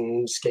trials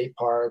and skate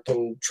park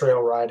and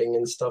trail riding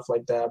and stuff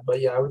like that.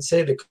 But yeah, I would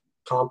say the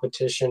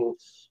competition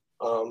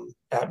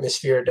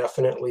atmosphere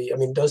definitely, I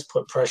mean, does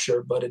put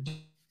pressure, but it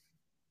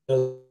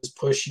does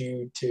push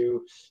you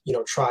to,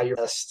 try your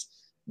best,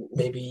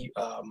 maybe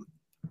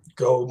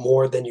go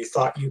more than you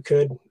thought you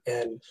could,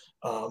 and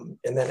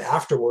then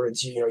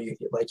afterwards, you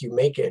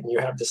make it, and you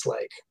have this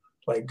like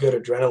good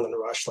adrenaline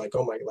rush, like,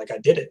 oh my, like I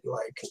did it,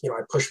 like,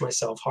 I pushed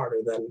myself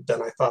harder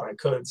than I thought I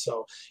could.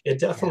 So it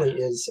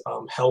definitely is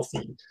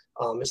healthy,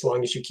 as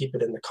long as you keep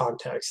it in the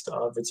context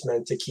of it's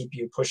meant to keep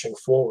you pushing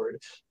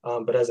forward.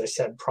 But as I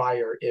said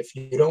prior, if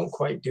you don't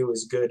quite do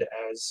as good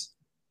as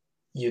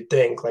you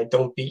think, like,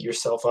 don't beat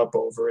yourself up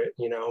over it,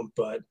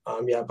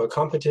 but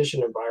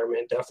competition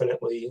environment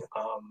definitely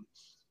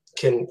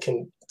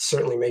can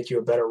certainly make you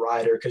a better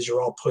rider, because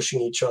you're all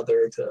pushing each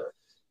other to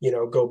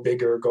go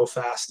bigger, go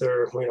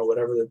faster,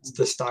 whatever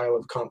the style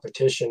of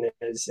competition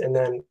is. And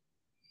then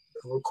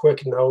a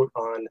quick note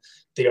on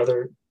the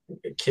other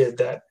kid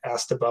that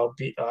asked about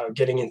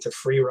getting into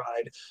free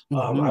ride.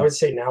 I would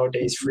say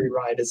nowadays free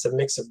ride is a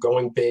mix of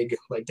going big,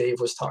 like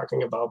Dave was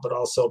talking about, but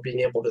also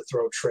being able to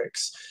throw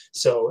tricks.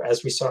 So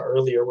as we saw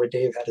earlier, where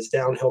Dave had his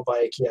downhill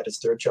bike, he had his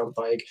dirt jump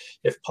bike.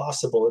 If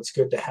possible, it's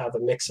good to have a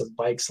mix of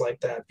bikes like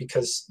that,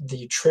 because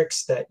the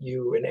tricks that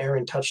you, and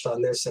Aaron touched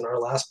on this in our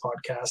last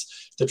podcast,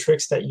 the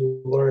tricks that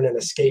you learn in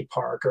a skate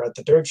park or at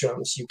the dirt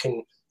jumps, you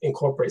can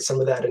incorporate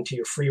some of that into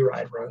your free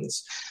ride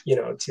runs,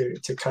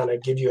 to kind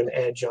of give you an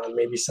edge on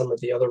maybe some of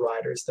the other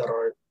riders that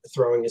aren't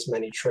throwing as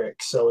many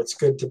tricks. So it's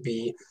good to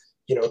be,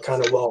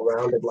 kind of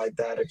well-rounded like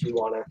that if you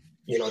want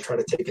to, try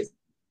to take it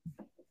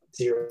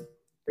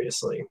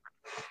seriously.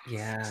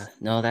 Yeah,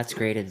 no, that's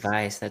great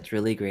advice. That's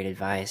really great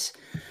advice.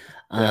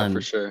 Yeah,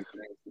 for sure.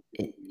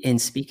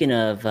 And speaking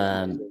of,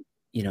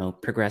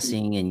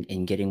 progressing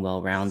and getting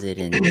well-rounded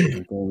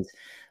and things,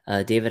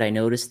 David, I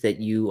noticed that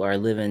you are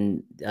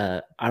living,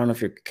 I don't know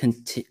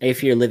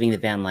if you're living the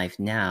van life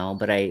now,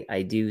 but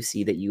I do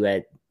see that you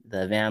had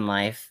the van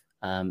life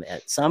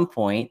at some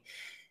point.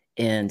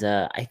 And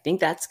I think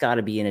that's got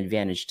to be an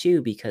advantage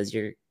too, because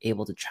you're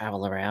able to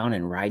travel around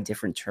and ride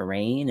different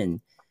terrain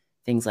and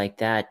things like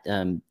that.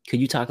 Could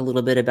you talk a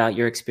little bit about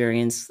your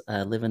experience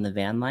living the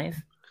van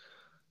life?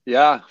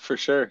 Yeah, for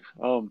sure.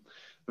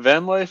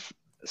 Van life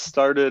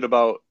started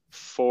about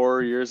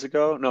 4 years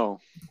ago. No,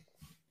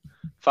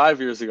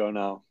 5 years ago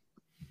now.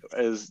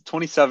 Is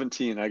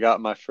 2017. I got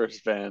my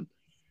first van,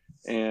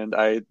 and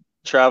I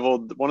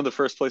traveled. One of the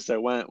first places I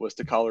went was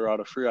to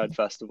Colorado Freeride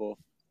Festival,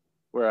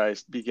 where I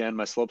began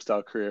my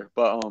slopestyle career.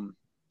 But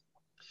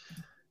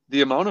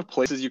the amount of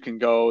places you can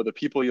go, the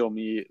people you'll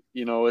meet,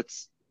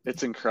 it's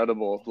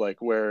incredible.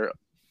 Like where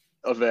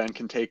a van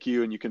can take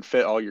you, and you can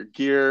fit all your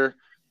gear.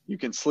 You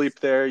can sleep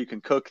there. You can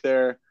cook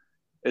there.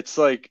 It's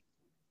like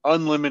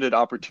unlimited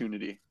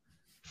opportunity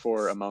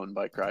for a mountain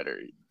bike rider.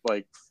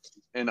 Like,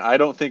 and I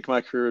don't think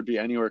my career would be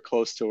anywhere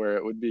close to where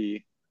it would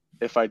be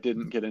if I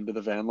didn't get into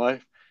the van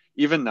life.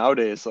 Even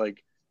nowadays,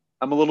 like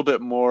I'm a little bit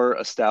more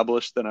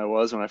established than I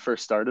was when I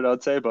first started,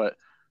 I'd say, but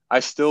I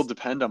still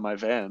depend on my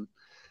van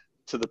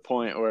to the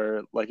point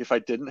where, like, if I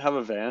didn't have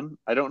a van,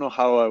 I don't know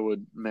how I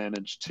would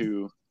manage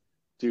to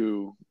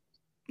do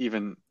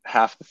even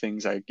half the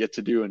things I get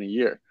to do in a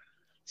year.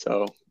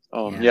 So,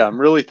 yeah, I'm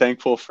really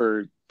thankful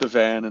for the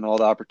van and all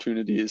the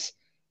opportunities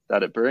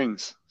that it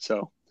brings.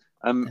 So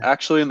I'm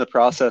actually in the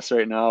process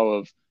right now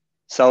of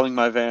selling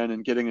my van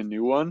and getting a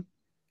new one.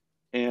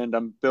 And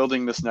I'm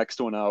building this next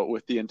one out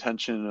with the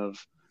intention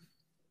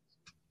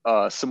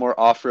of some more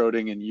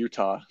off-roading in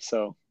Utah.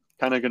 So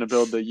kind of going to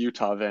build the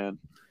Utah van.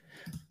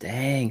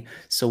 Dang.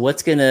 So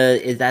that's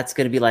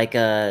gonna be like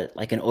an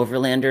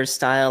overlander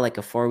style, like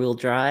a 4-wheel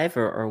drive,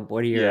 or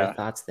what are your Yeah,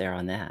 thoughts there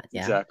on that?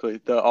 Yeah. exactly.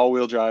 The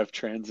all-wheel drive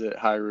Transit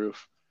high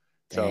roof.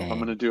 So I'm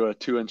going to Dang. do a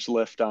 2-inch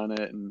lift on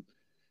it, and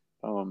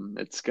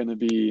it's going to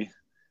be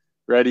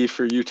ready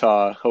for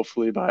Utah,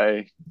 hopefully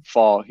by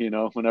fall,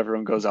 when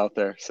everyone goes out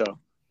there. So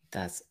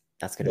That's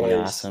gonna be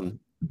Nice. awesome.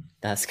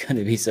 That's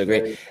gonna be so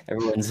great.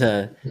 Nice.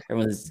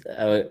 Everyone's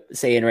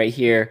saying right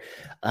here,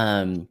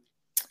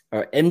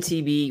 Or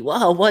MTB.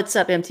 Wow, what's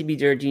up, MTB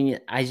Dirty?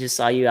 I just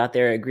saw you out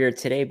there at Greer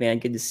today, man.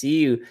 Good to see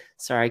you.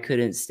 Sorry I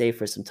couldn't stay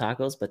for some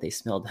tacos, but they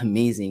smelled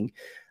amazing.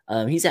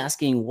 He's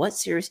asking, what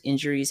serious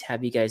injuries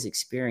have you guys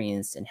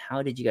experienced, and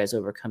how did you guys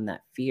overcome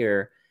that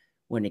fear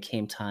when it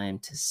came time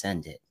to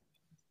send it?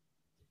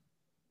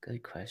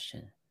 Good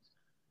question.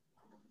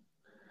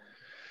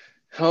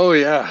 Oh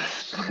yeah.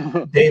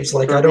 Dave's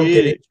like, For I don't me,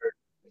 get injured.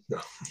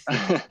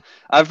 No.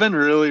 I've been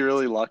really,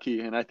 really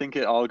lucky, and I think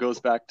it all goes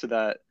back to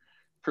that.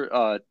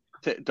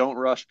 Don't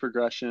rush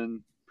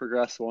progression.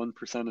 Progress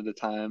 1% at a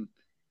time.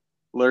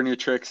 Learn your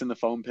tricks in the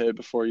foam pit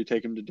before you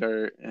take them to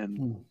dirt.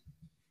 And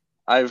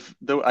I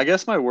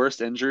guess my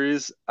worst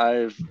injuries,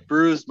 I've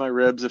bruised my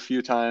ribs a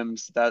few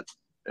times. That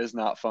is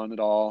not fun at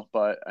all,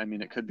 but I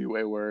mean, it could be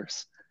way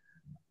worse.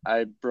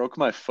 I broke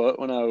my foot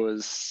when I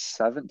was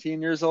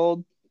 17 years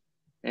old,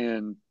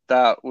 and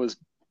that was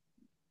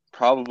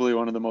probably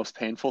one of the most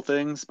painful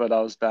things, but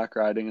I was back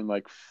riding in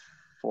like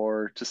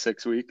 4 to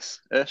 6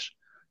 weeks ish.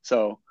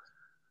 So,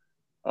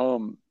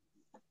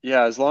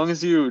 yeah, as long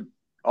as you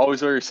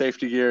always wear your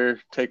safety gear,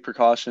 take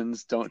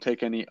precautions, don't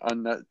take any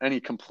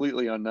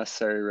completely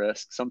unnecessary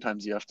risk.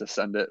 Sometimes you have to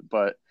send it,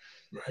 but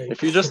Right.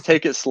 if you just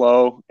take it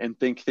slow and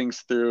think things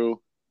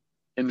through,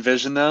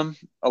 envision them.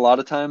 A lot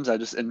of times I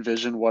just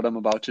envision what I'm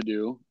about to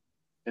do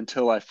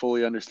until I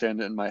fully understand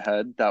it in my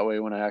head. That way,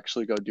 when I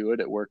actually go do it,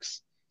 it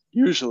works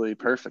usually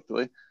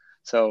perfectly.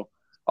 So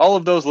all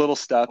of those little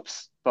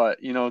steps, but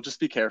just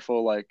be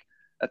careful. Like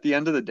at the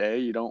end of the day,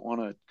 you don't want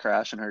to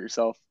crash and hurt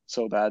yourself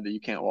so bad that you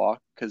can't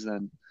walk, because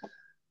then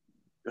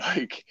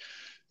like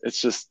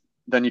it's just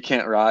then you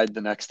can't ride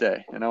the next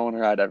day. And I want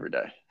to ride every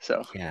day.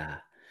 So Yeah.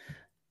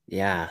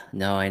 Yeah,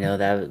 no, I know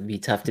that would be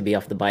tough to be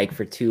off the bike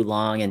for too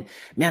long. And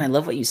man, I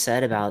love what you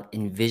said about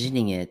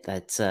envisioning it.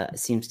 That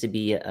seems to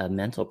be a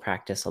mental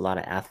practice a lot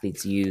of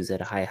athletes use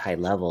at a high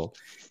level.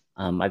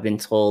 I've been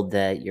told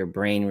that your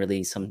brain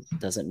really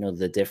doesn't know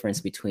the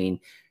difference between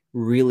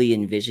really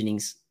envisioning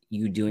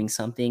you doing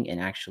something and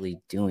actually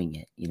doing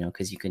it,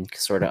 because you can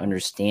sort of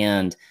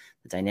understand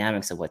the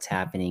dynamics of what's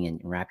happening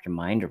and wrap your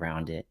mind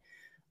around it.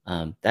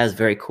 That is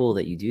very cool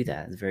that you do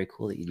that. It's very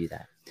cool that you do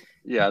that.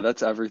 yeah,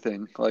 that's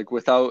everything. Like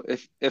without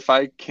if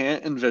I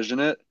can't envision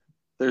it,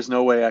 there's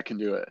no way I can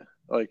do it.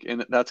 Like,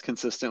 and that's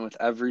consistent with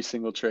every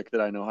single trick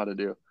that I know how to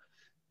do.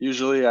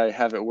 Usually I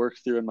have it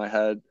worked through in my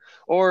head.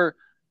 Or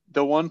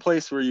the one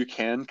place where you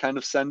can kind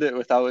of send it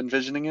without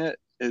envisioning it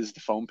is the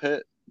foam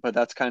pit, but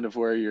that's kind of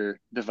where you're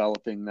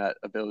developing that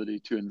ability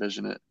to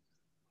envision it.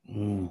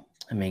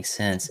 That makes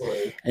sense.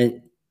 Right.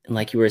 And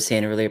like you were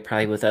saying earlier,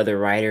 probably with other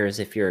writers,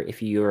 if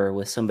you're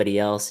with somebody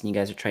else and you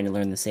guys are trying to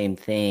learn the same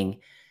thing,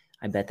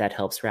 I bet that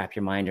helps wrap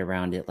your mind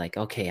around it. Like,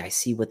 okay, I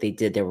see what they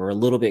did. They were a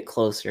little bit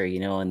closer,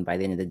 and by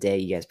the end of the day,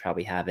 you guys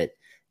probably have it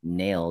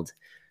nailed,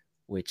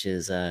 which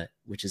is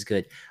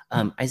good.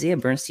 Isaiah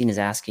Bernstein is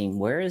asking,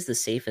 where is the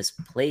safest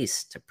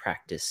place to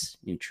practice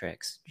new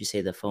tricks? Did you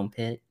say the foam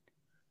pit?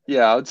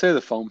 Yeah, I would say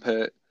the foam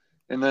pit.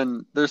 And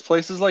then there's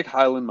places like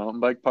Highland Mountain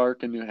Bike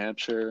Park in New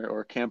Hampshire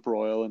or Camp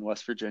Royal in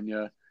West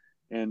Virginia.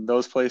 And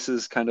those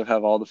places kind of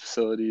have all the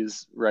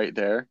facilities right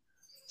there.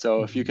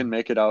 So if you can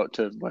make it out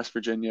to West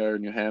Virginia or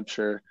New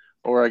Hampshire,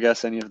 or I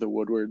guess any of the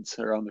Woodwards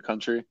around the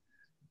country,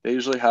 they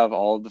usually have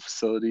all of the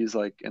facilities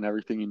like and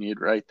everything you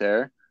need right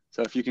there.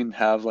 So if you can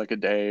have like a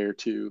day or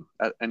two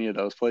at any of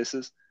those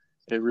places,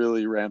 it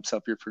really ramps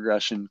up your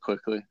progression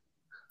quickly.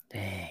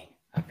 Dang.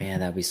 Oh, man,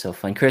 that'd be so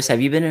fun. Chris,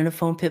 have you been in a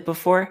foam pit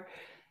before?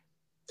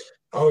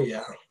 Oh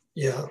yeah.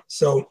 Yeah.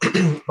 So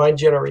my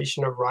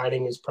generation of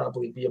riding is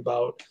probably be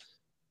about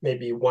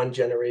maybe one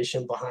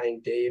generation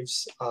behind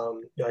Dave's.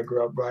 I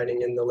grew up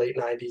riding in the late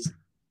 90s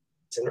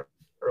and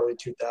early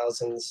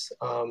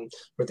 2000s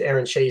with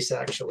Aaron Chase,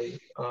 actually.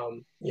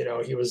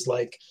 He was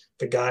like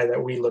the guy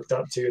that we looked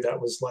up to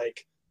that was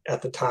like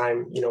at the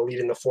time,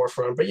 leading the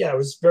forefront. But yeah, it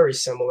was very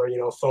similar,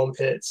 foam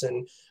pits.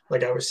 And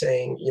like I was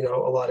saying,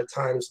 a lot of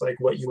times, like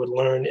what you would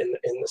learn in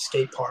the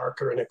skate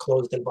park or in a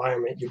closed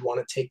environment, you'd want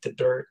to take the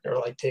dirt or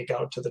like take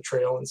out to the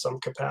trail in some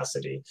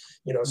capacity,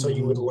 so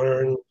you would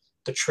learn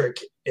the trick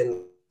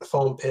in the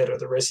foam pit or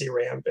the rissy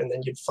ramp, and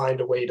then you'd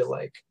find a way to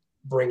like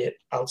bring it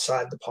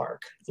outside the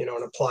park, and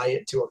apply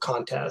it to a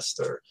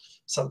contest or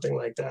something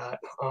like that.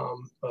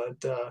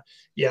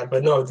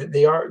 But no,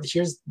 they are.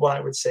 Here's what I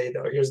would say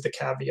though. Here's the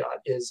caveat: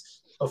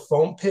 is a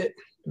foam pit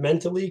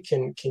mentally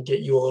can get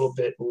you a little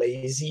bit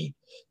lazy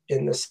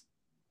in the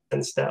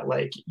sense that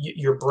like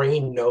your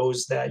brain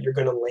knows that you're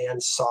going to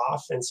land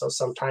soft, and so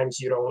sometimes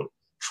you don't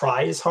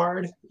try as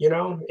hard,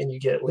 and you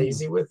get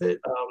lazy with it.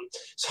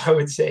 So I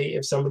would say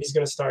if somebody's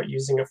going to start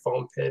using a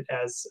foam pit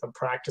as a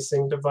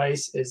practicing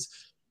device, is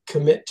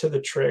commit to the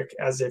trick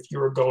as if you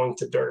were going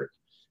to dirt,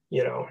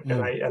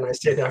 and I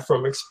say that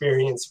from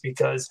experience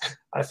because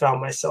I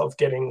found myself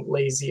getting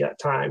lazy at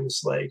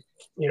times, like,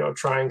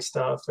 trying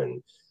stuff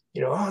and,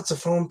 oh, it's a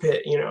foam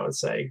pit,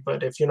 it's like,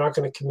 but if you're not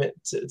going to commit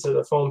to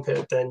the foam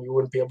pit, then you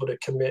wouldn't be able to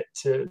commit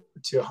to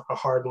a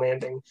hard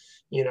landing,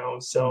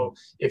 so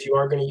if you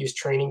are going to use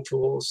training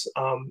tools,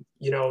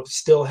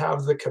 still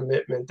have the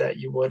commitment that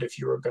you would if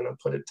you were going to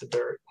put it to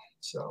dirt.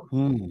 So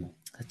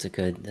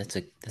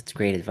That's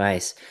great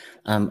advice.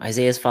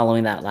 Isaiah's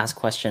following that last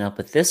question up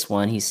with this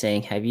one. He's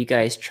saying, have you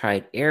guys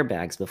tried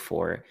airbags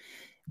before?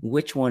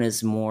 Which one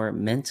is more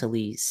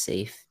mentally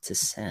safe to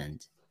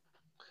send?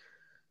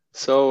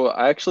 So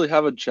I actually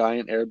have a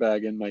giant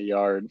airbag in my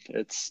yard.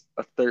 It's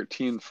a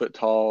 13-foot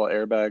tall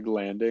airbag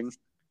landing.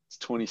 It's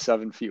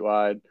 27 feet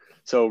wide.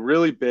 So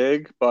really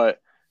big,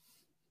 but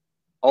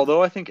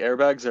although I think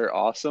airbags are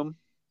awesome,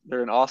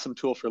 they're an awesome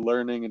tool for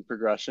learning and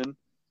progression.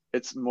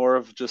 It's more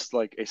of just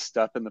like a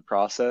step in the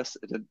process,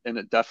 and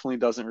it definitely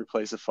doesn't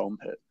replace a foam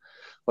pit.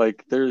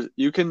 Like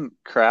you can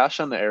crash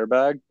on the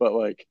airbag, but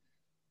like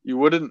you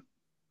wouldn't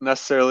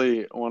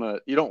necessarily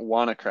you don't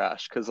want to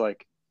crash because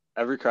like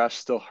every crash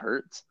still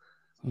hurts.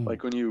 Hmm.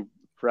 Like when you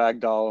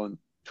ragdoll and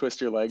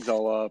twist your legs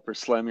all up or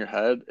slam your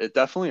head, it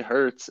definitely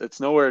hurts. It's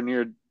nowhere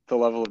near the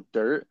level of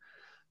dirt,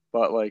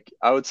 but like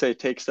I would say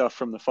take stuff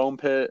from the foam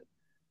pit.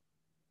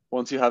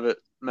 Once you have it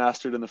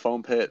mastered in the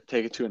foam pit,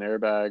 take it to an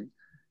airbag.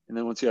 And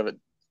then once you have it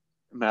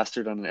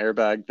mastered on an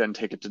airbag, then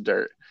take it to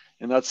dirt.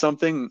 And that's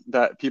something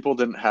that people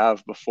didn't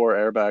have before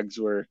airbags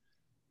were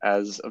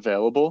as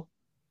available.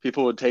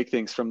 People would take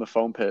things from the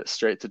foam pit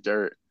straight to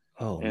dirt.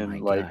 Oh my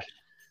And gosh. like,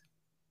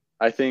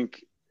 I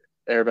think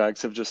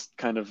airbags have just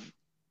kind of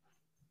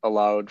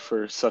allowed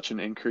for such an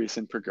increase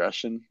in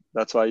progression.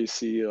 That's why you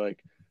see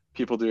like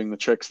people doing the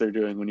tricks they're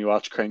doing when you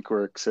watch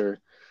Crankworks or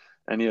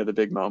any of the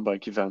big mountain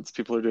bike events.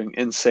 People are doing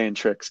insane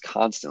tricks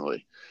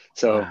constantly.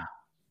 So Wow.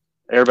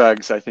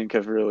 airbags, I think,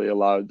 have really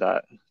allowed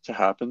that to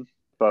happen.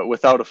 But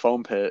without a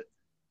foam pit,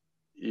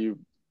 you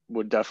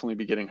would definitely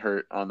be getting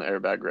hurt on the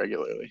airbag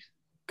regularly.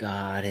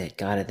 Got it.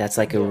 Got it. That's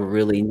like a yeah,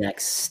 really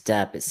next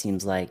step, it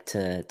seems like,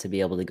 to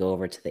be able to go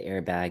over to the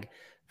airbag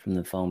from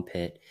the foam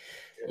pit.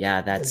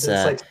 Yeah, that's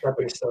it's like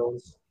stepping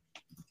stones.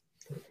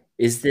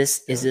 is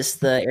Yeah. this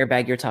the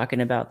airbag you're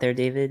talking about there,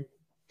 David?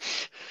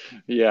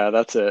 Yeah,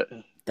 that's it.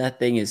 That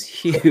thing is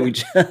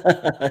huge.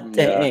 Yeah,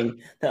 Dang,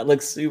 that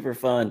looks super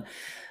fun.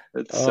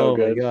 it's so Oh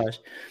my good. gosh.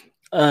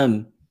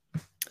 Um,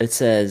 it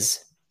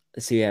says,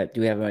 let's see,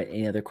 do we have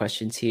any other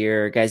questions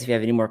here? Guys, if you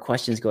have any more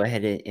questions, go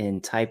ahead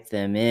and type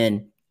them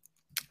in.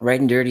 Right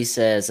and Dirty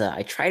says,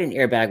 I tried an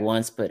airbag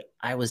once, but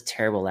I was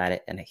terrible at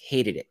it and I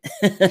hated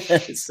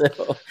it. So,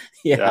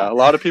 Yeah, yeah. a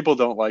lot of people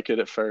don't like it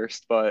at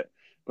first, but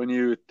when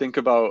you think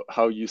about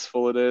how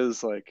useful it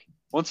is, like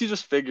once you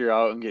just figure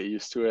out and get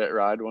used to it,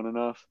 ride one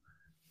enough,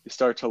 you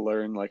start to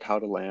learn like how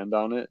to land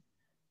on it.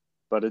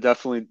 But it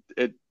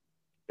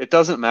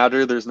doesn't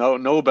matter. There's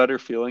no better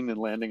feeling than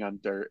landing on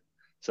dirt.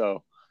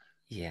 So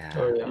Yeah.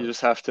 Oh yeah. you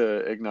just have to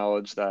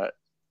acknowledge that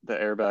the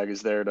airbag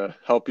is there to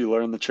help you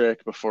learn the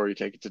trick before you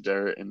take it to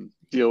dirt and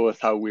deal with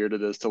how weird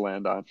it is to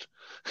land on.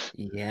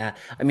 Yeah.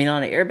 I mean,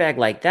 on an airbag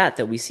like that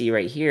we see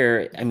right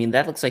here, I mean,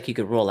 that looks like you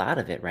could roll out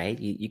of it, right?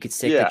 You could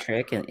stick the Yeah,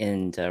 trick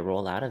and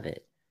roll out of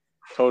it.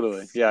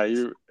 totally. Yeah,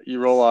 you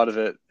roll out of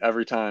it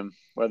every time,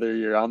 whether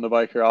you're on the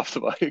bike or off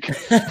the bike.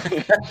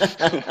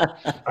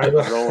 I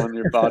Rolling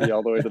your body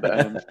all the way to the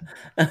end.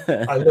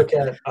 I look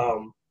at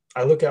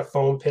I look at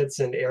foam pits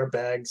and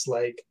airbags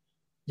like,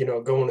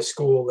 going to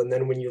school, and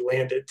then when you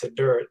land it to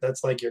dirt,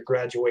 that's like your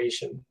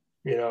graduation.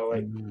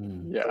 Like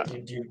Mm, Yeah,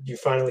 you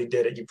finally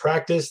did it. You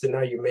practiced and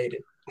now you made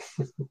it.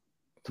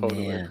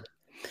 totally. man.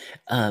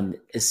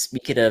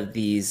 Speaking of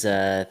these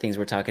things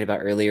we're talking about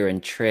earlier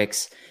and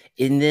tricks,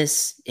 in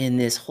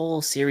this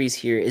whole series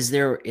here, is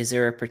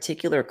there a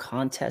particular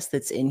contest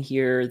that's in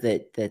here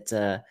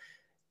that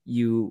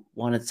you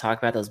wanted to talk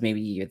about? Those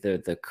maybe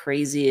the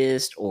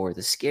craziest or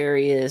the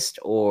scariest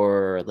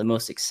or the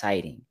most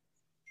exciting?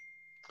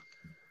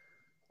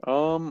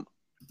 Um,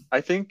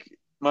 I think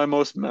my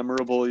most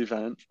memorable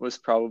event was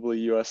probably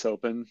US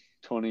Open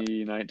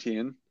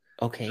 2019,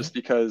 just Okay.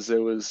 because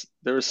there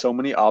were so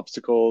many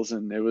obstacles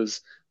and it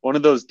was one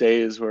of those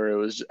days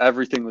where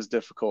everything was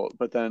difficult,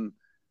 but then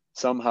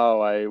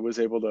somehow I was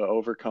able to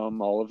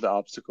overcome all of the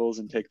obstacles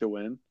and take the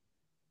win.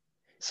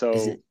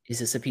 So Is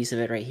this a piece of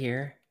it right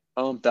here?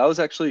 that was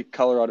actually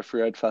Colorado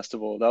Freeride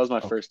Festival. That was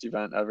my Okay. first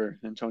event ever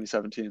in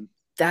 2017.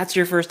 That's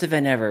your first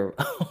event ever.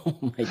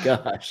 Oh my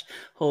gosh.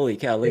 Holy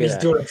cow, look And at he's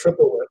that. doing a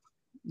triple whip.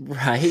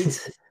 Right?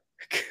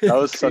 That Good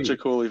was such a grief.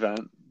 cool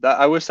event. That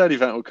I wish that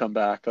event would come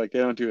back. Like they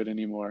don't do it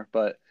anymore,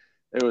 but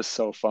it was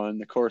so fun.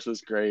 The course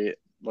was great.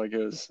 Like it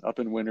was up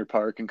in Winter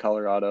Park in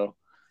Colorado.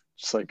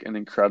 Just like an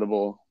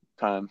incredible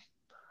time.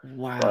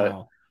 But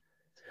Wow.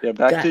 yeah,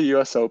 back to That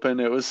US Open.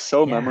 It was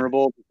so yeah.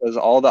 memorable because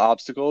all the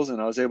obstacles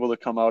and I was able to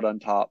come out on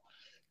top.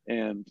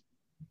 And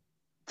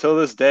till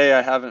this day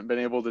I haven't been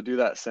able to do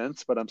that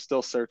since, but I'm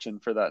still searching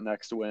for that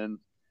next win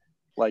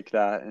like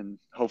that and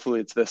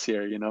hopefully it's this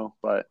year.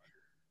 But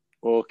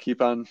we'll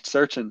keep on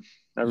searching.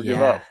 Never give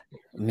Yeah. up.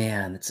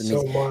 Man, that's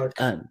So amazing. Mark,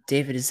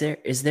 David,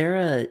 is there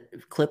a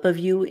clip of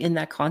you in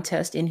that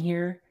contest in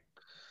here?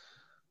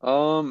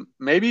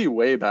 Maybe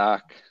way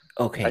back.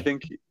 I Okay.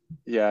 think,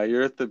 yeah,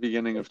 you're at the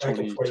beginning of back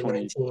in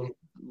 2021.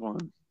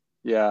 2019.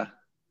 Yeah, you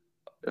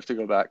have to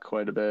go back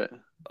quite a bit.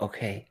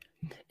 Okay.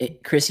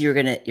 Chris, you're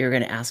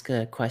gonna ask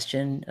a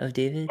question of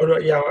David? Oh, no,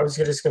 yeah, I was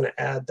just going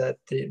to add that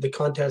the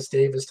contest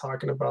Dave is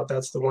talking about,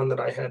 that's the one that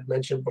I had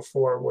mentioned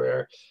before,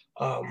 where,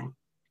 um,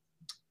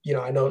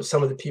 I know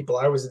some of the people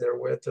I was there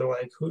with, they're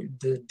like, who,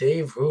 the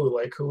Dave who,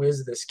 like, who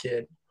is this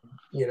kid?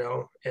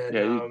 And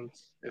Yeah,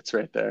 it's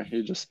right there.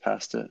 He just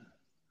passed it.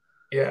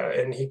 yeah,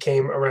 and he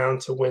came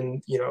around to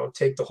win,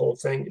 take the whole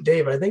thing.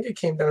 Dave, I think it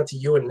came down to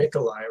you and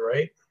Nikolai,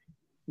 right?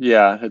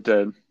 Yeah, it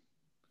did.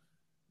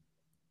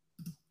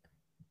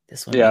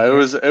 This one right Yeah, here,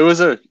 it was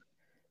a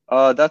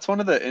that's one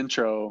of the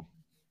intro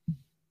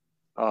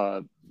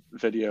uh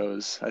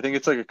videos. I think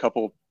it's like a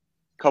couple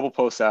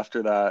posts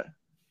after that.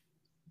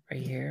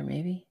 right here,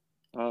 maybe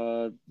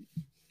Uh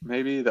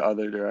maybe the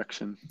other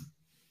direction.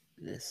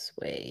 this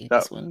way.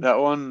 That This one. that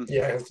one,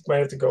 Yeah, might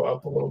have to go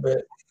up a little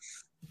bit.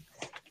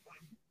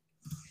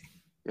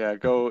 yeah,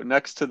 go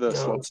next to the No,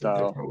 slope it's a style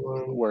different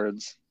one.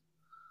 words.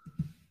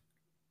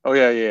 Oh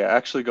yeah.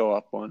 Actually go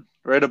up one.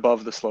 Right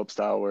above the slope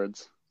style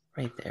words.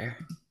 Right there.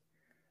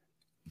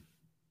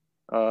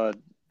 Uh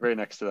right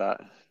next to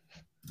that.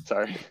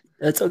 Sorry.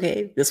 That's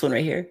okay. This one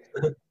right here.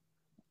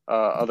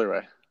 Other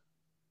way.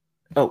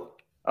 Oh,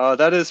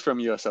 That is from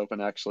US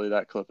Open actually,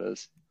 that clip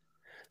is.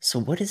 so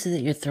what is it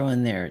that you're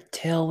throwing there?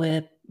 Tail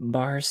whip,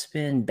 bar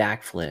spin,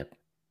 backflip.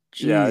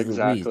 Yeah, Jeez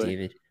Louise, exactly.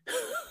 David.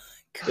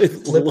 Good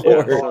Flip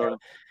Yeah, Lord. bar.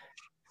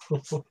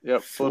 so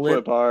yep, flip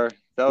whip Flip, bar.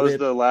 That was whip.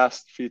 the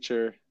last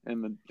feature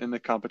in the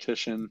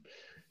competition.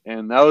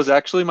 And that was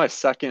actually my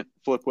second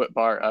flip whip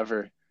bar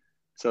ever.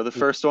 So the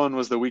first one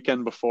was the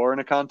weekend before in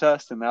a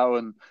contest, and that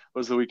one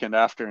was the weekend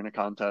after in a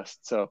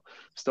contest. So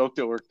stoked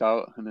it worked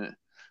out and it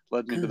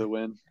led me to the Good,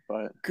 win,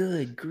 but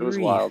good it was grief.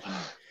 wild.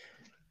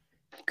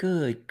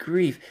 Good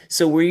grief.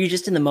 So were you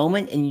just in the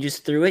moment and you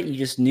just threw it? You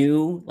just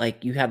knew,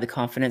 like, you had the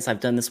confidence, I've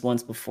done this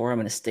once before. I'm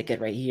going to stick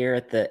it right here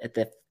at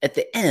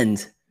the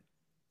end.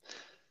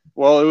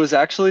 Well, it was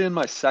actually in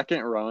my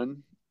second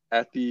run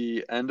at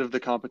the end of the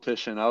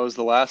competition. I was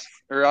the last,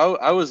 or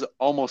I was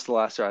almost the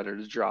last rider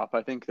to drop.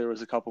 I think there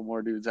was a couple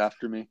more dudes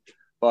after me,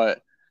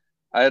 but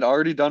I had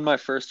already done my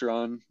first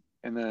run,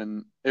 and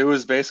then it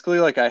was basically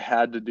like I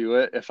had to do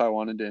it if I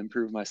wanted to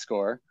improve my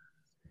score.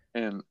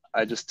 And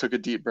I just took a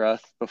deep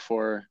breath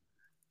before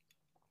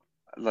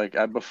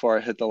I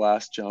hit the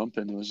last jump,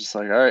 and it was just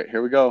like, all right,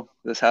 here we go.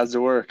 This has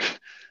to work.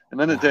 And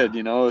then it did.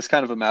 Wow. It was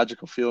kind of a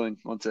magical feeling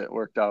once it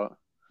worked out.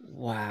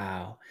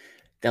 Wow.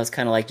 That was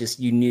kind of like just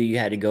you knew you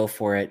had to go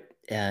for it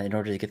in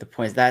order to get the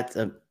points.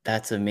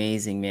 That's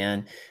amazing,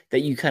 man.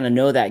 That you kind of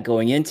know that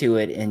going into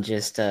it and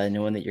just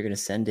knowing that you're going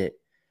to send it.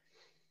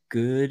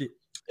 Good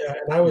Yeah,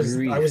 and I was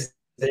grief.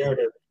 there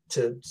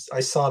to I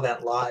saw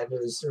that live.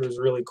 It was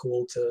really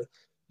cool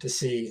to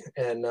see,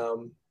 and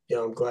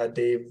I'm glad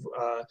Dave,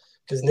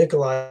 because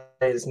Nikolai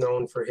is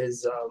known for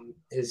his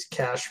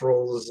cash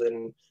rolls,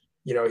 and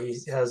he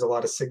has a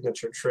lot of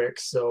signature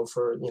tricks. So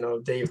for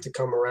Dave to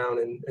come around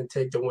and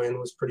take the win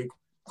was pretty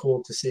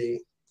cool to see.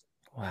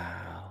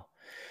 Wow.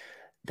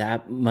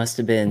 That must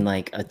have been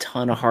like a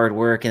ton of hard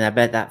work, and I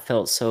bet that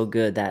felt so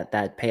good,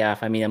 that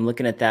payoff. I mean, I'm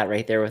looking at that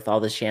right there with all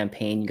the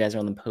champagne. You guys are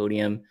on the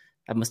podium.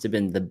 That must have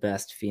been the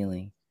best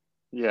feeling.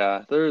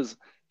 Yeah, there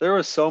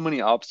were so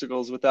many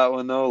obstacles with that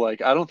one though.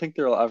 Like I don't think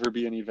there'll ever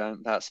be an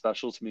event that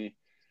special to me,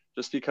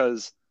 just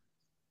because,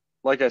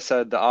 like I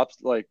said,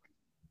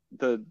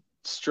 the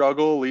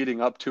struggle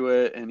leading up to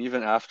it and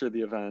even after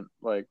the event,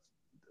 like,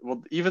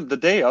 well, even the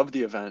day of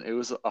the event, it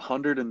was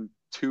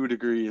 102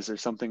 degrees or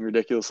something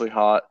ridiculously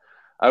hot.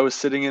 I was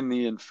sitting in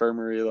the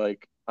infirmary,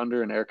 like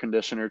under an air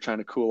conditioner, trying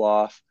to cool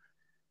off,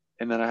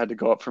 and then I had to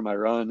go up for my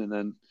run, and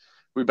then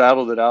we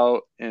battled it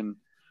out. And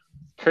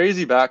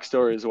crazy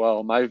backstory as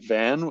well. My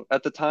van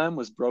at the time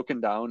was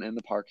broken down in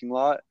the parking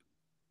lot,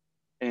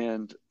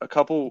 and a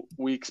couple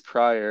weeks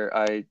prior,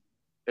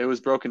 it was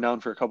broken down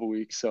for a couple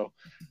weeks, so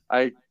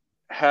I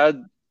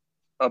had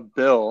a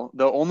bill.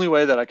 The only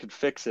way that I could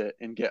fix it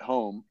and get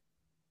home,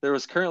 there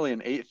was currently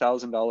an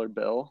 $8,000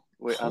 bill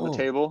on the Oh,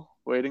 table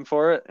waiting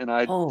for it, and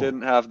I oh,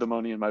 didn't have the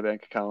money in my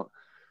bank account.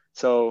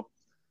 So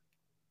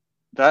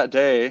that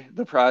day,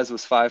 the prize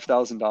was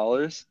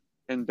 $5,000.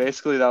 And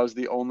basically, that was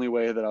the only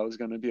way that I was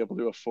going to be able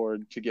to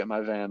afford to get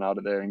my van out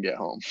of there and get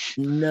home.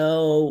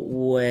 no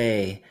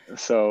way.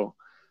 So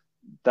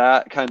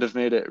that kind of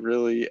made it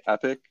really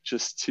epic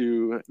just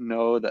to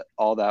know that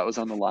all that was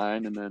on the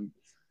line, and then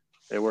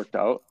it worked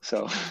out.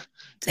 So,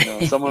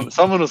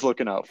 someone was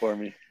looking out for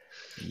me.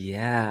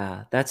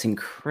 Yeah, that's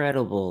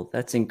incredible.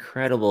 That's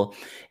incredible.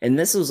 And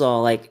this was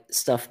all like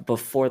stuff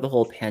before the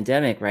whole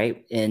pandemic,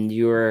 right? And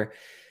you were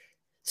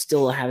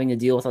still having to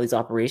deal with all these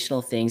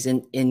operational things.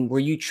 And were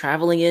you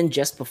traveling in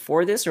just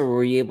before this, or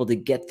were you able to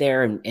get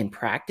there and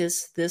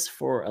practice this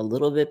for a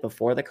little bit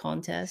before the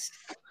contest?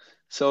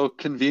 So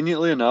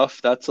conveniently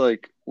enough, that's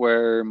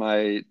where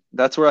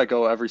I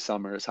go every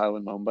summer is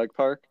Highland Mountain Bike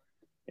Park.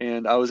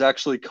 And I was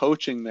actually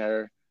coaching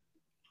there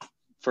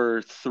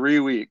for 3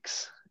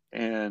 weeks,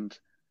 and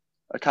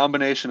a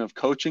combination of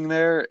coaching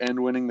there and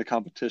winning the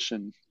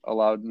competition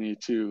allowed me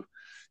to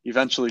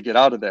eventually get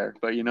out of there.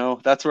 But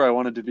that's where I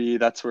wanted to be.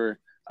 That's where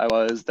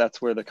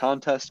that's where the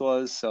contest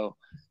was. So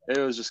it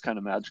was just kind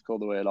of magical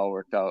the way it all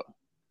worked out.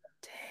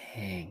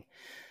 Dang,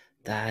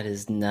 that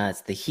is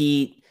nuts. The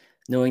heat,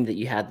 knowing that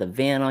you had the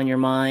van on your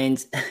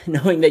mind,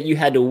 knowing that you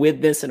had to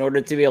witness in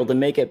order to be able to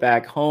make it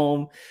back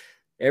home.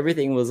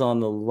 Everything was on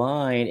the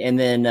line. And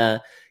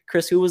then,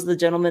 Chris, who was the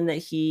gentleman that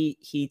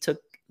he took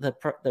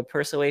the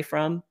purse away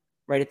from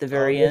right at the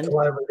very end?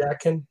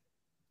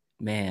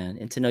 Man,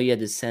 and to know you had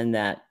to send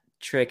that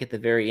trick at the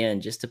very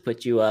end just to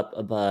put you up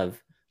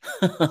above.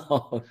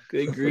 Oh,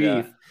 good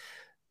grief. Yeah.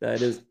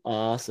 That is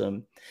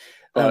awesome.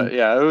 But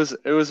yeah, it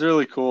was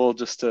really cool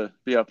just to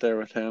be up there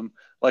with him.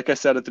 Like I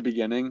said at the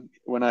beginning,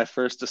 when I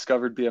first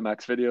discovered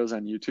BMX videos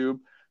on YouTube,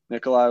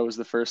 Nikolai was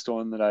the first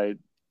one that I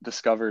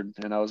discovered,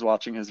 and I was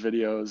watching his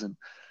videos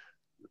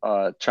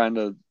and trying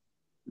to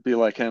be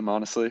like him,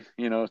 honestly,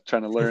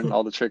 trying to learn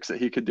all the tricks that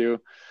he could do.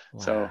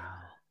 Wow. So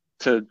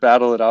to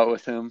battle it out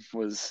with him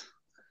was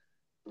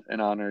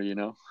an honor,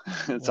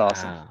 It's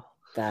awesome.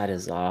 That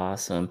is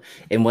awesome.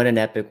 And what an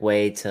epic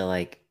way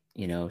to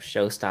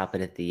show stop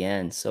it at the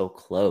end, so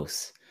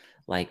close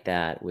like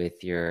that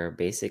with your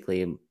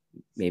basically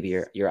maybe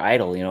your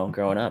idol,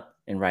 growing up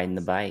and riding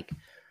the bike.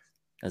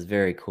 That's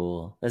very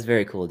cool. That's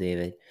very cool,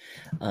 David.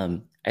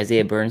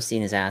 Isaiah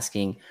Bernstein is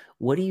asking,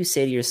 what do you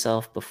say to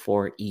yourself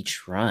before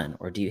each run?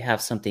 Or do you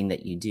have something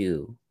that you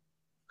do?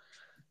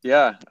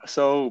 Yeah.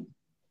 So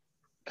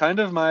kind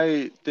of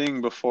my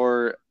thing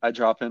before I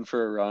drop in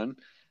for a run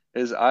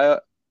is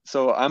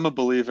I'm a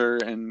believer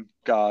in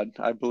God.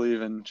 I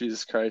believe in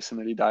Jesus Christ and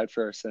that he died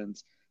for our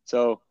sins.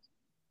 So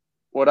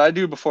what I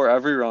do before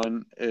every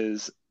run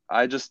is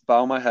I just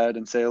bow my head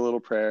and say a little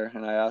prayer,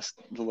 and I ask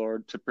the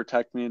Lord to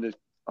protect me and to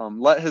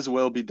let his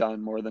will be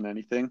done more than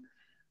anything.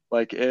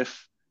 Like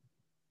if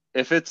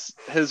it's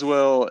his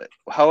will,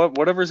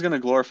 whatever is going to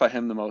glorify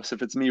him the most,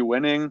 if it's me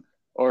winning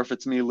or if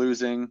it's me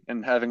losing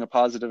and having a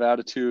positive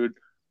attitude,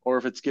 or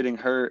if it's getting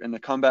hurt in the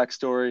comeback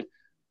story,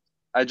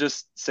 I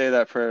just say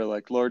that prayer,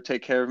 like, Lord,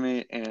 take care of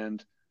me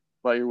and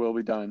let your will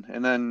be done.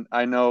 And then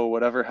I know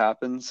whatever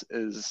happens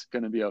is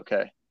going to be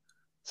okay.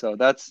 So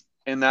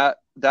that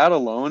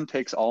alone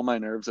takes all my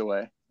nerves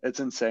away.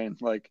 It's insane.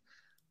 Like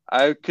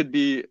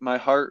my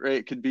heart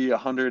rate could be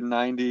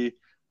 190.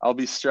 I'll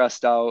be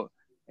stressed out.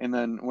 And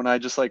then when I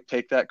just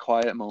take that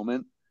quiet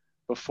moment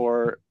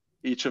before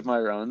each of my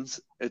runs,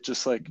 it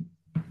just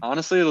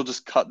honestly, it'll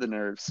just cut the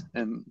nerves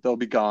and they'll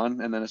be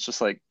gone. And then it's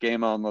just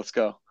game on, let's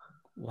go.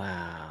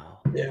 Wow.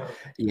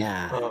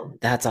 Yeah.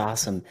 That's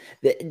awesome.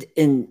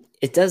 And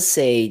it does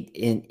say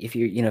if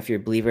you're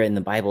a believer in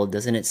the Bible,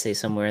 doesn't it say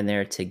somewhere in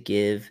there to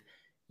give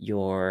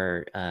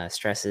your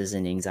stresses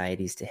and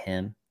anxieties to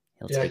him?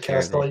 He'll take care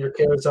of cast all your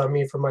cares on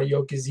me, for my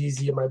yoke is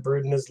easy and my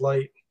burden is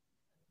light.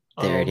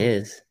 There it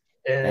is.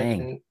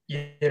 And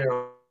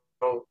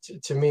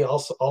to me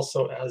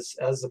also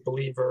as a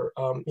believer,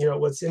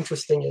 what's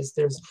interesting is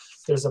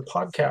there's a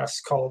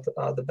podcast called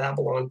the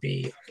Babylon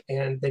Bee,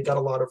 and they got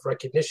a lot of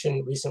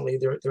recognition recently.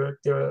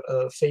 They're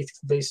a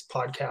faith-based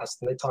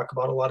podcast, and they talk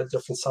about a lot of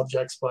different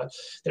subjects, but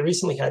they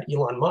recently had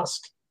Elon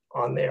Musk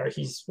on there.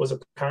 He was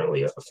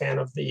apparently a fan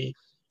of the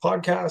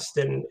podcast,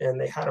 and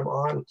they had him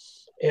on,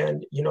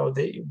 and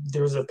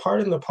there was a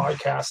part in the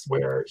podcast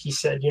where he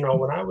said,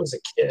 when I was a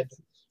kid,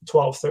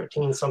 12,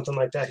 13, something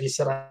like that, he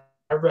said, I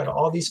read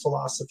all these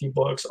philosophy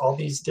books, all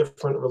these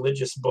different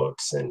religious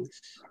books and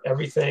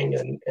everything,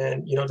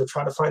 and to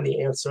try to find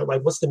the answer,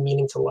 like, what's the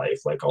meaning to life?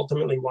 Like,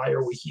 ultimately, why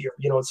are we here?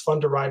 It's fun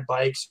to ride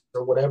bikes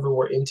or whatever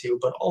we're into,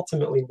 but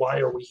ultimately, why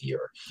are we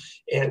here?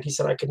 And he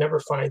said, I could never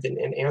find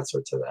an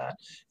answer to that.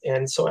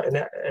 And so, and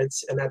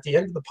at the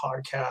end of the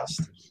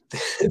podcast,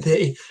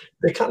 they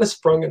kind of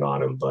sprung it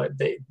on him, but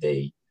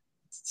they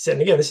said,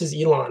 and again, this is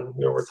Elon,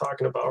 we're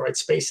talking about, right?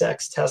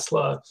 SpaceX,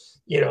 Tesla,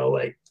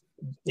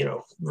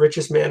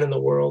 richest man in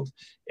the world.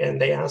 And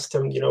they asked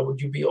him,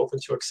 would you be open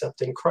to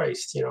accepting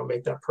Christ,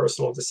 make that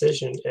personal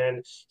decision?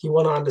 And he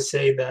went on to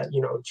say that,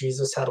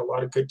 Jesus had a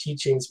lot of good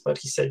teachings, but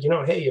he said,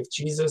 hey,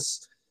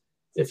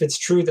 if it's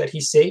true that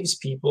he saves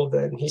people,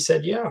 then he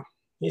said, yeah.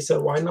 He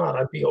said, why not?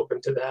 I'd be open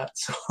to that.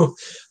 So,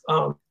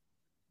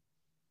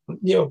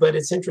 but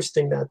it's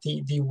interesting that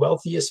the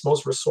wealthiest,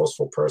 most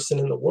resourceful person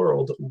in the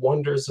world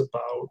wonders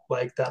about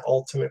that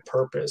ultimate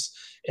purpose.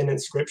 And in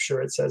scripture,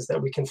 it says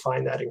that we can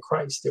find that in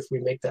Christ if we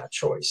make that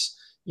choice.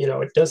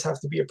 It does have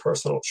to be a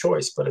personal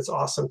choice, but it's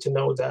awesome to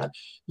know that,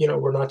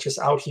 we're not just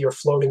out here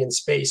floating in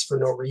space for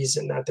no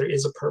reason, that there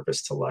is a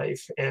purpose to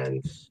life.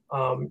 And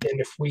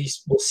if we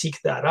will seek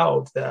that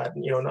out, that,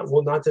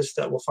 not just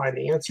that we'll find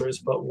the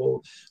answers, but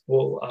we'll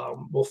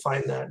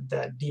find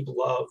that deep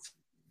love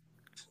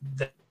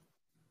that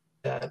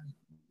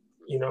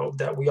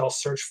that we all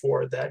search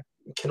for, that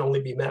can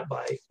only be met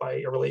by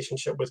a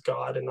relationship with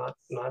God and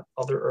not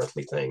other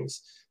earthly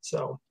things.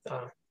 So,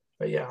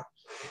 but yeah.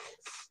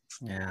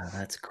 Yeah,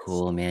 that's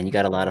cool, man. You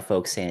got a lot of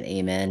folks saying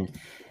amen,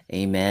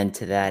 amen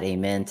to that,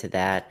 amen to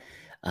that.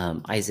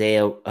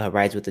 Isaiah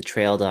rides with the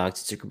Trail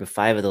Dogs. It's a group of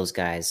 5 of those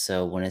guys.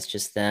 So when it's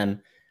just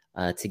them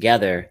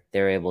together,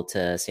 they're able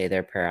to say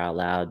their prayer out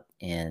loud,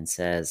 and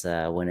says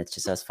when it's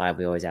just us 5,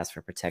 we always ask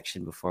for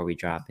protection before we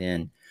drop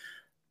in.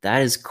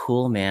 That is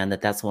cool, man.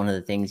 That's one of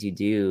the things you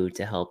do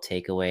to help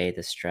take away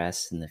the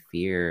stress and the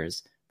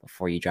fears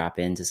before you drop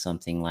into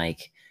something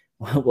like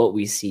what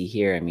we see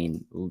here. I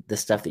mean, the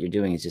stuff that you're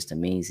doing is just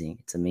amazing.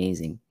 It's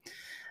amazing.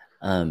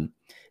 Um,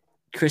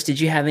 Chris, did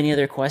you have any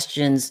other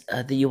questions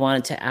that you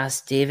wanted to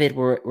ask David?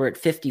 We're at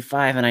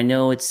 55, and I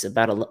know it's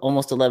about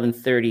almost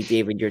 11:30,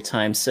 David, your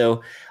time.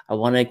 So I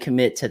want to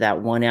commit to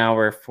that 1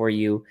 hour for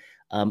you,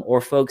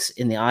 or folks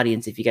in the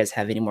audience. If you guys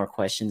have any more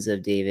questions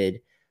of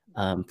David,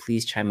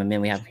 please chime them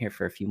in. We have him here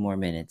for a few more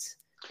minutes.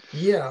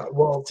 Yeah,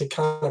 well, to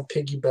kind of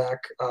piggyback,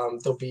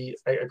 there'll be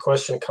a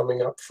question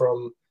coming up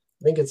from,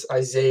 I think it's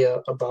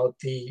Isaiah, about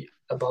the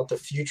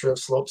future of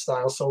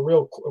slopestyle. So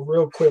real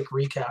quick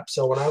recap.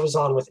 So when I was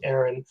on with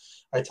Aaron,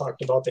 I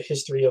talked about the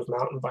history of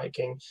mountain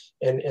biking,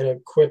 and in a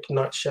quick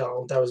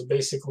nutshell, that was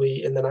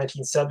basically in the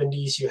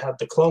 1970s. You had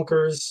the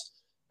clunkers,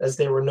 as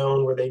they were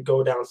known, where they'd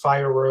go down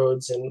fire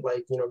roads, and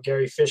like,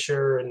 Gary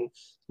Fisher and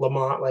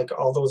Lamont, like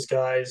all those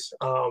guys,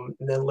 and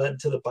then led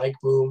to the bike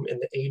boom in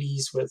the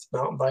 80s with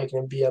mountain biking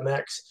and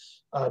BMX.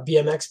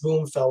 BMX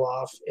boom fell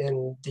off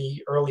in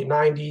the early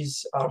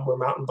 90s, where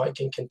mountain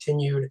biking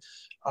continued.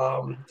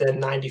 Then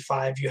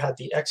 95, you had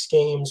the X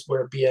Games,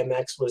 where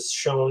BMX was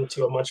shown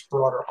to a much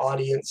broader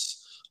audience.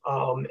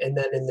 And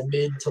then in the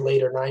mid to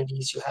later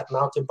 90s, you had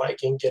mountain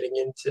biking getting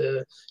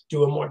into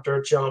doing more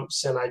dirt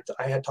jumps. And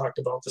I had talked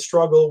about the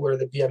struggle where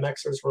the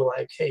BMXers were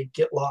like, hey,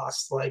 get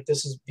lost. Like,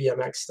 this is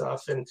BMX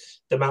stuff. And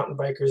the mountain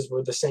bikers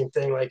were the same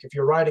thing. Like, if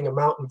you're riding a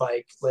mountain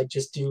bike, like,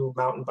 just do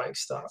mountain bike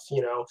stuff,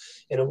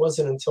 And it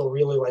wasn't until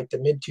really like the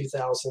mid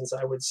 2000s,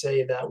 I would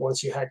say, that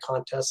once you had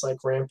contests like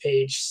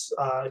Rampage,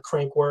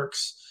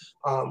 Crankworks,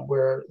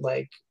 where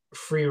like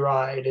free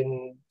ride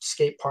and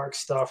skate park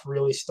stuff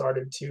really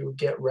started to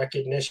get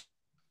recognition,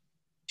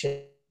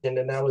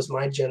 and that was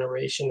my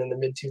generation in the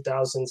mid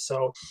 2000s.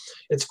 So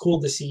it's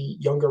cool to see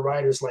younger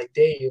riders like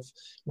Dave,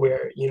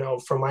 where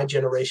from my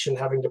generation,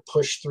 having to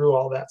push through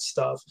all that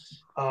stuff,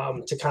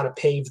 to kind of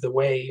pave the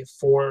way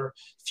for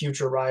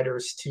future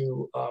riders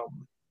to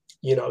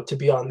to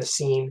be on the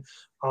scene.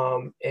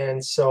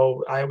 And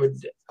so I would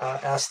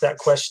ask that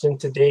question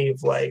to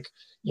Dave, like,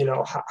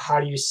 how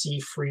do you see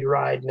free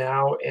ride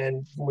now,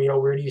 and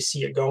where do you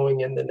see it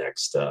going in the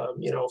next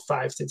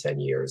 5 to 10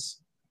 years?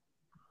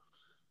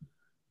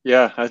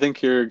 Yeah, I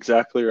think you're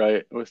exactly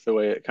right with the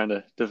way it kind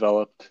of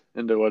developed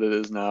into what it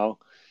is now.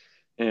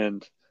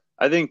 And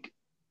I think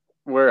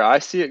where I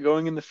see it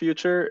going in the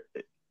future,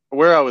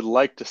 where I would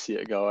like to see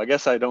it go, I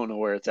guess I don't know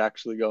where it's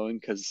actually going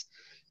because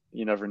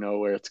you never know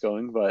where it's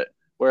going, but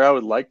where I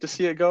would like to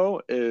see it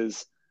go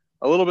is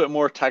a little bit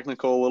more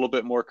technical, a little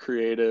bit more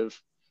creative.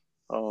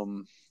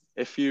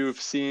 If you've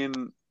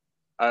seen,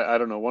 I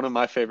don't know, one of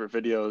my favorite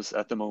videos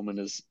at the moment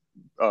is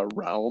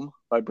Realm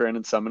by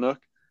Brandon Semenuk.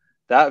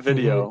 That Mm-hmm.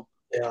 video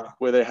Yeah.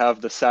 where they have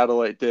the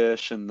satellite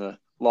dish and the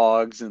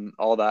logs and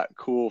all that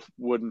cool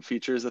wooden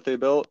features that they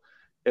built.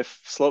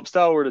 If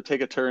Slopestyle were to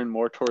take a turn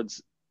more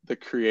towards the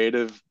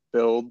creative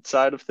build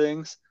side of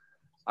things,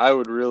 I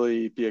would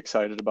really be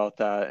excited about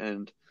that.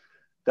 And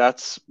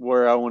that's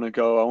where I want to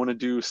go. I want to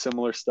do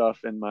similar stuff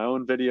in my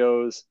own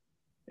videos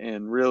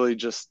and really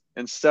just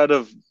instead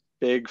of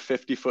big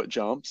 50-foot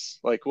jumps,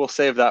 like we'll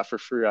save that for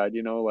free ride,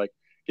 like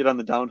get on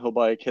the downhill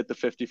bike, hit the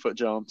 50-foot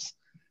jumps,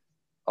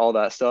 all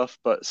that stuff.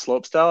 But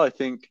slopestyle, I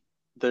think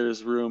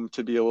there's room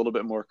to be a little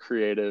bit more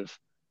creative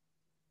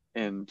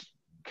and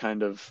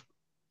kind of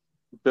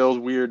build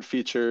weird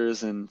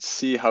features and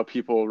see how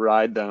people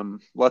ride them,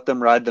 let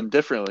them ride them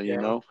differently,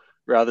 Yeah.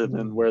 rather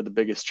than Mm-hmm. where the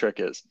biggest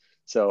trick is.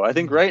 So I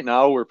think Mm-hmm. right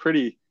now we're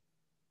pretty,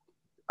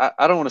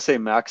 I don't want to say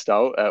maxed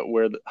out at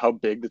how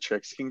big the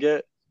tricks can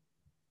get,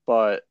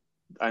 but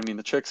I mean,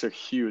 the tricks are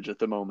huge at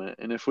the moment.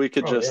 And if we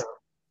could Oh yeah. just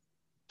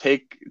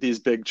take these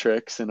big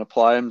tricks and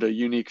apply them to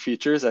unique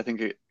features, I think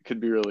it could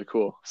be really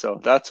cool.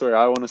 So that's where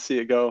I want to see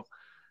it go.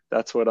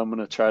 That's what I'm going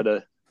to try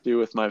to do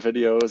with my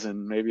videos,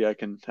 and maybe I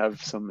can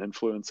have some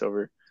influence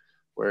over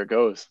where it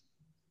goes.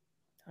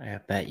 I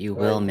bet you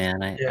will, Right.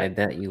 man. I Yeah.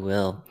 bet you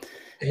will.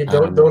 Hey,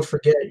 don't Um, don't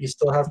forget, you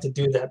still have to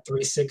do that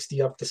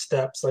 360 up the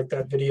steps, like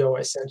that video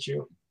I sent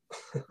you.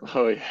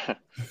 Oh yeah.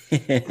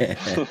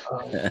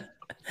 Um,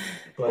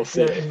 We'll But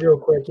yeah, see. and real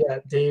quick, yeah,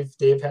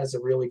 Dave has a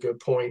really good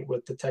point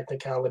with the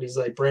technicalities,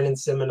 like Brandon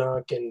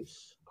Semenuk and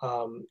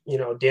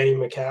Danny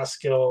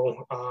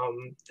McCaskill, uh,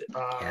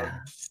 yeah.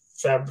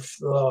 Fab,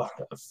 Fabio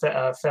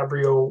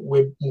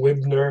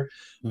Wibner,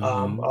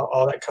 Hmm.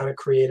 all that kind of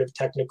creative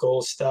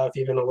technical stuff,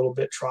 even a little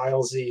bit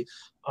trialsy.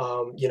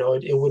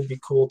 It would be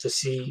cool to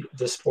see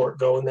the sport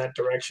go in that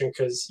direction,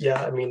 because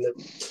yeah, I mean the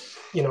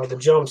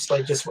jumps,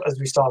 like just as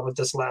we saw with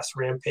this last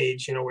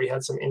rampage, we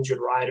had some injured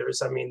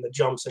riders. I mean, the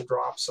jumps and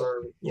drops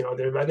are,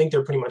 I think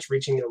they're pretty much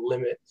reaching their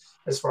limit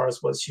as far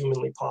as what's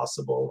humanly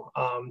possible.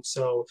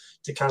 So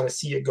to kind of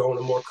see it go in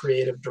a more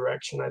creative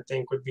direction, I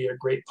think would be a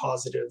great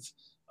positive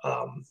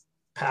um,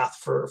 path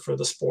for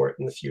the sport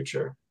in the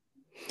future.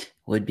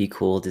 Would be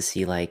cool to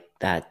see like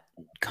that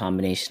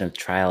combination of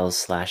trials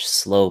slash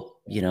slope,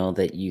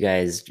 that you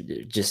guys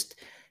just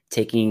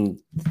taking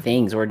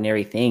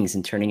ordinary things,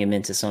 and turning them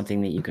into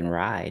something that you can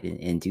ride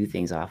and do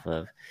things off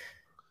of.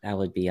 That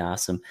would be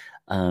awesome.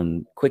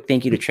 Quick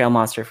thank you to Trail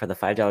Monster for the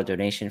 $5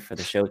 donation for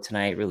the show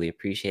tonight. Really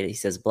appreciate it. He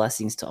says,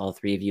 blessings to all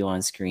three of you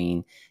on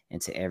screen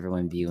and to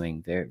everyone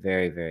viewing. Very,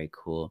 very, very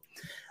cool.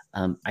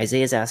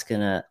 Isaiah's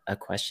asking a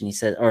question. He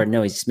said, or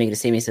no, he's just making a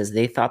statement. He says,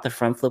 they thought the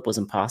front flip was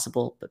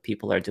impossible, but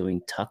people are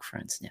doing tuck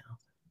fronts now.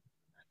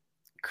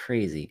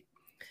 Crazy.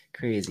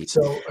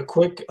 So a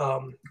quick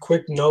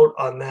note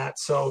on that.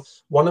 So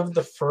one of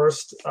the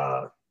first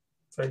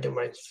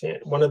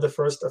one of the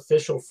first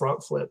official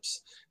front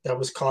flips that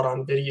was caught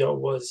on video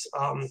was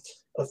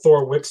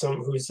Thor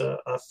Wixom, who's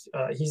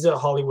he's a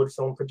Hollywood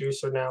film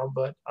producer now,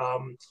 but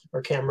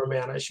or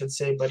cameraman, I should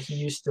say, but he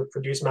used to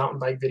produce mountain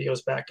bike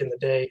videos back in the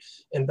day.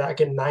 And back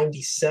in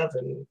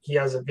 '97, he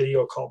has a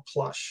video called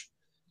Plush.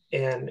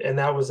 And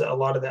that was a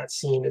lot of that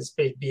scene is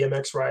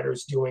BMX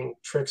riders doing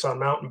tricks on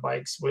mountain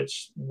bikes,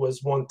 which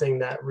was one thing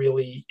that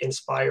really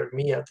inspired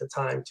me at the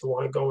time to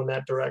want to go in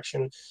that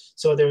direction.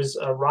 So there's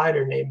a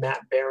rider named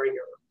Matt Beringer,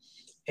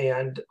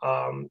 and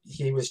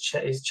he's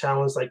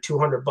challenged like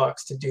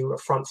 $200 to do a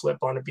front flip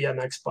on a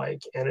BMX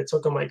bike, and it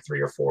took him like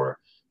 3 or 4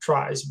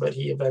 tries, but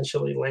he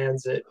eventually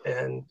lands it.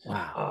 And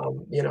wow,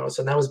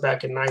 so that was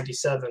back in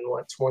 '97,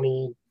 what,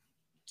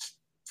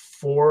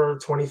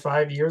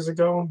 25 years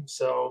ago.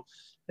 So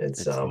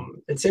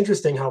it's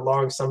interesting how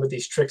long some of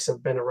these tricks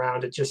have been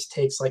around. It just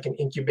takes like an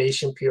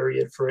incubation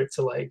period for it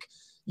to like,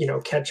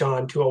 catch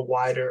on to a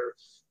wider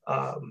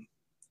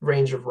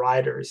range of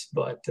riders.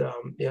 But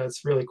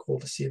it's really cool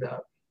to see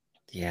that.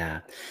 Yeah,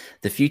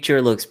 the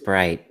future looks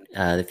bright.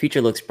 The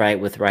future looks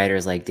bright with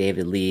riders like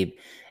David Lieb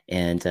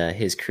and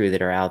his crew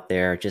that are out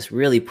there just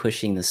really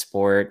pushing the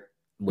sport,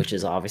 which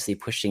is obviously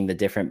pushing the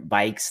different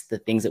bikes, the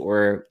things that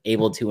we're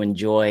able to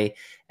enjoy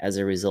as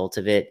a result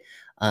of it.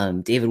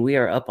 David, we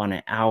are up on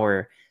an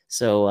hour.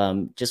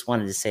 So just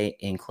wanted to say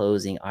in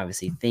closing,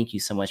 obviously, thank you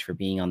so much for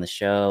being on the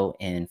show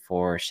and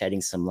for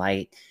shedding some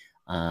light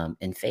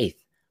and faith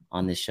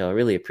on this show. I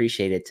really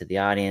appreciate it. To the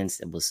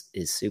audience,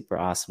 is super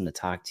awesome to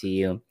talk to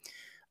you.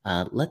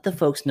 Let the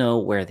folks know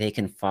where they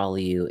can follow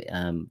you,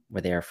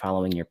 where they are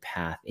following your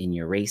path in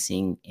your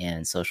racing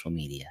and social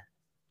media.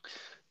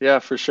 Yeah,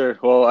 for sure.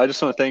 Well, I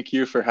just want to thank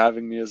you for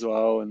having me as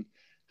well and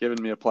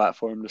giving me a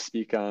platform to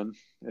speak on.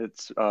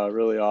 It's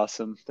really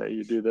awesome that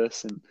you do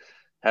this and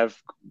have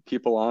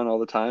people on all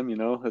the time.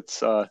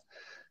 It's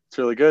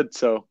really good.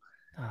 So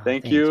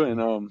thank you. Man.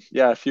 And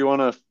if you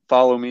want to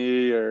follow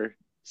me or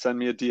send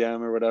me a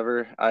DM or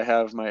whatever, I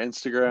have my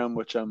Instagram,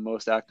 which I'm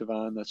most active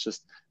on. That's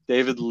just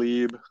David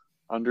Lieb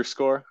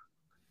 _.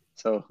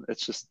 So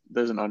it's just,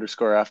 there's an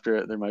underscore after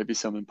it. There might be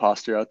some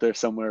imposter out there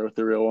somewhere with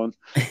the real one.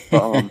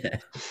 But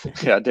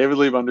David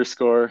Lieb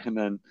 _. And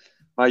then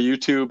my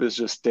YouTube is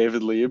just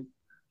David Lieb.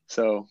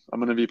 So I'm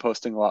going to be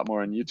posting a lot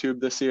more on YouTube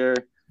this year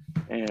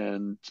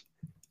and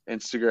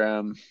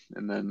Instagram.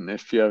 And then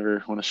if you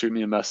ever want to shoot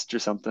me a message or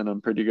something, I'm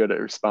pretty good at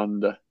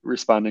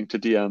responding to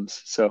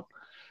DMs. So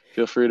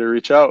feel free to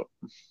reach out.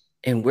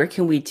 And where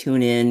can we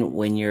tune in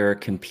when you're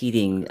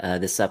competing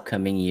this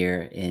upcoming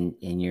year in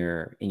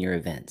your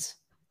events?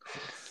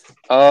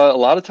 A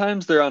lot of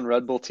times they're on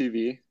Red Bull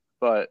TV,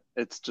 but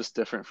it's just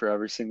different for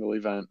every single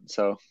event.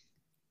 So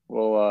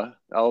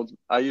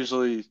I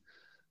usually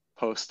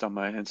post on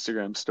my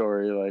Instagram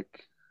story,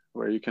 like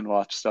where you can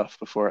watch stuff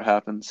before it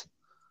happens.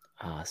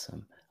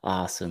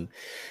 Awesome,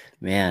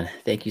 man.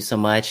 Thank you so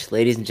much,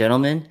 ladies and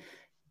gentlemen.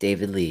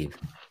 David Lieb.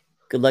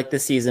 Good luck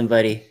this season,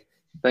 buddy.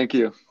 Thank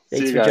you.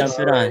 Thanks See you for guys.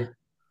 jumping on.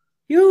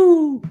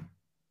 You.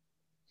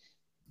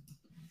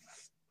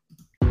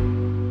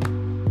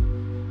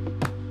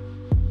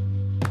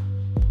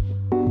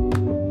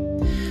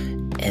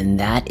 And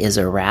that is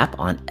a wrap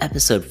on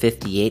episode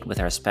 58 with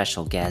our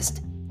special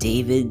guest,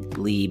 David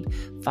Lieb,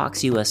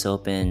 Fox US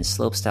Open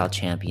Slopestyle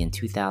Champion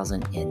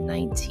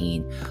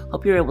 2019.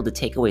 Hope you're able to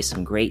take away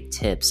some great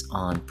tips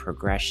on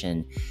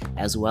progression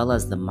as well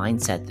as the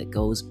mindset that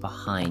goes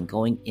behind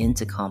going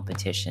into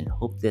competition.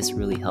 Hope this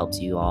really helps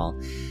you all.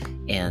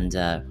 And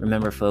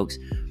remember, folks,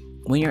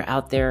 when you're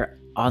out there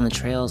on the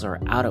trails or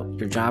out at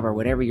your job or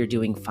whatever you're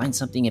doing, find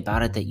something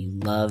about it that you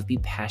love, be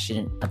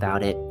passionate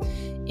about it,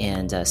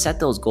 and set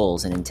those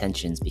goals and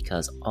intentions,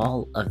 because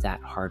all of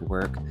that hard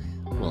work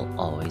will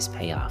always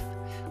pay off.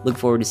 Look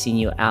forward to seeing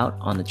you out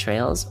on the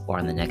trails or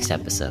on the next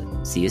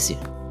episode. See you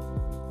soon.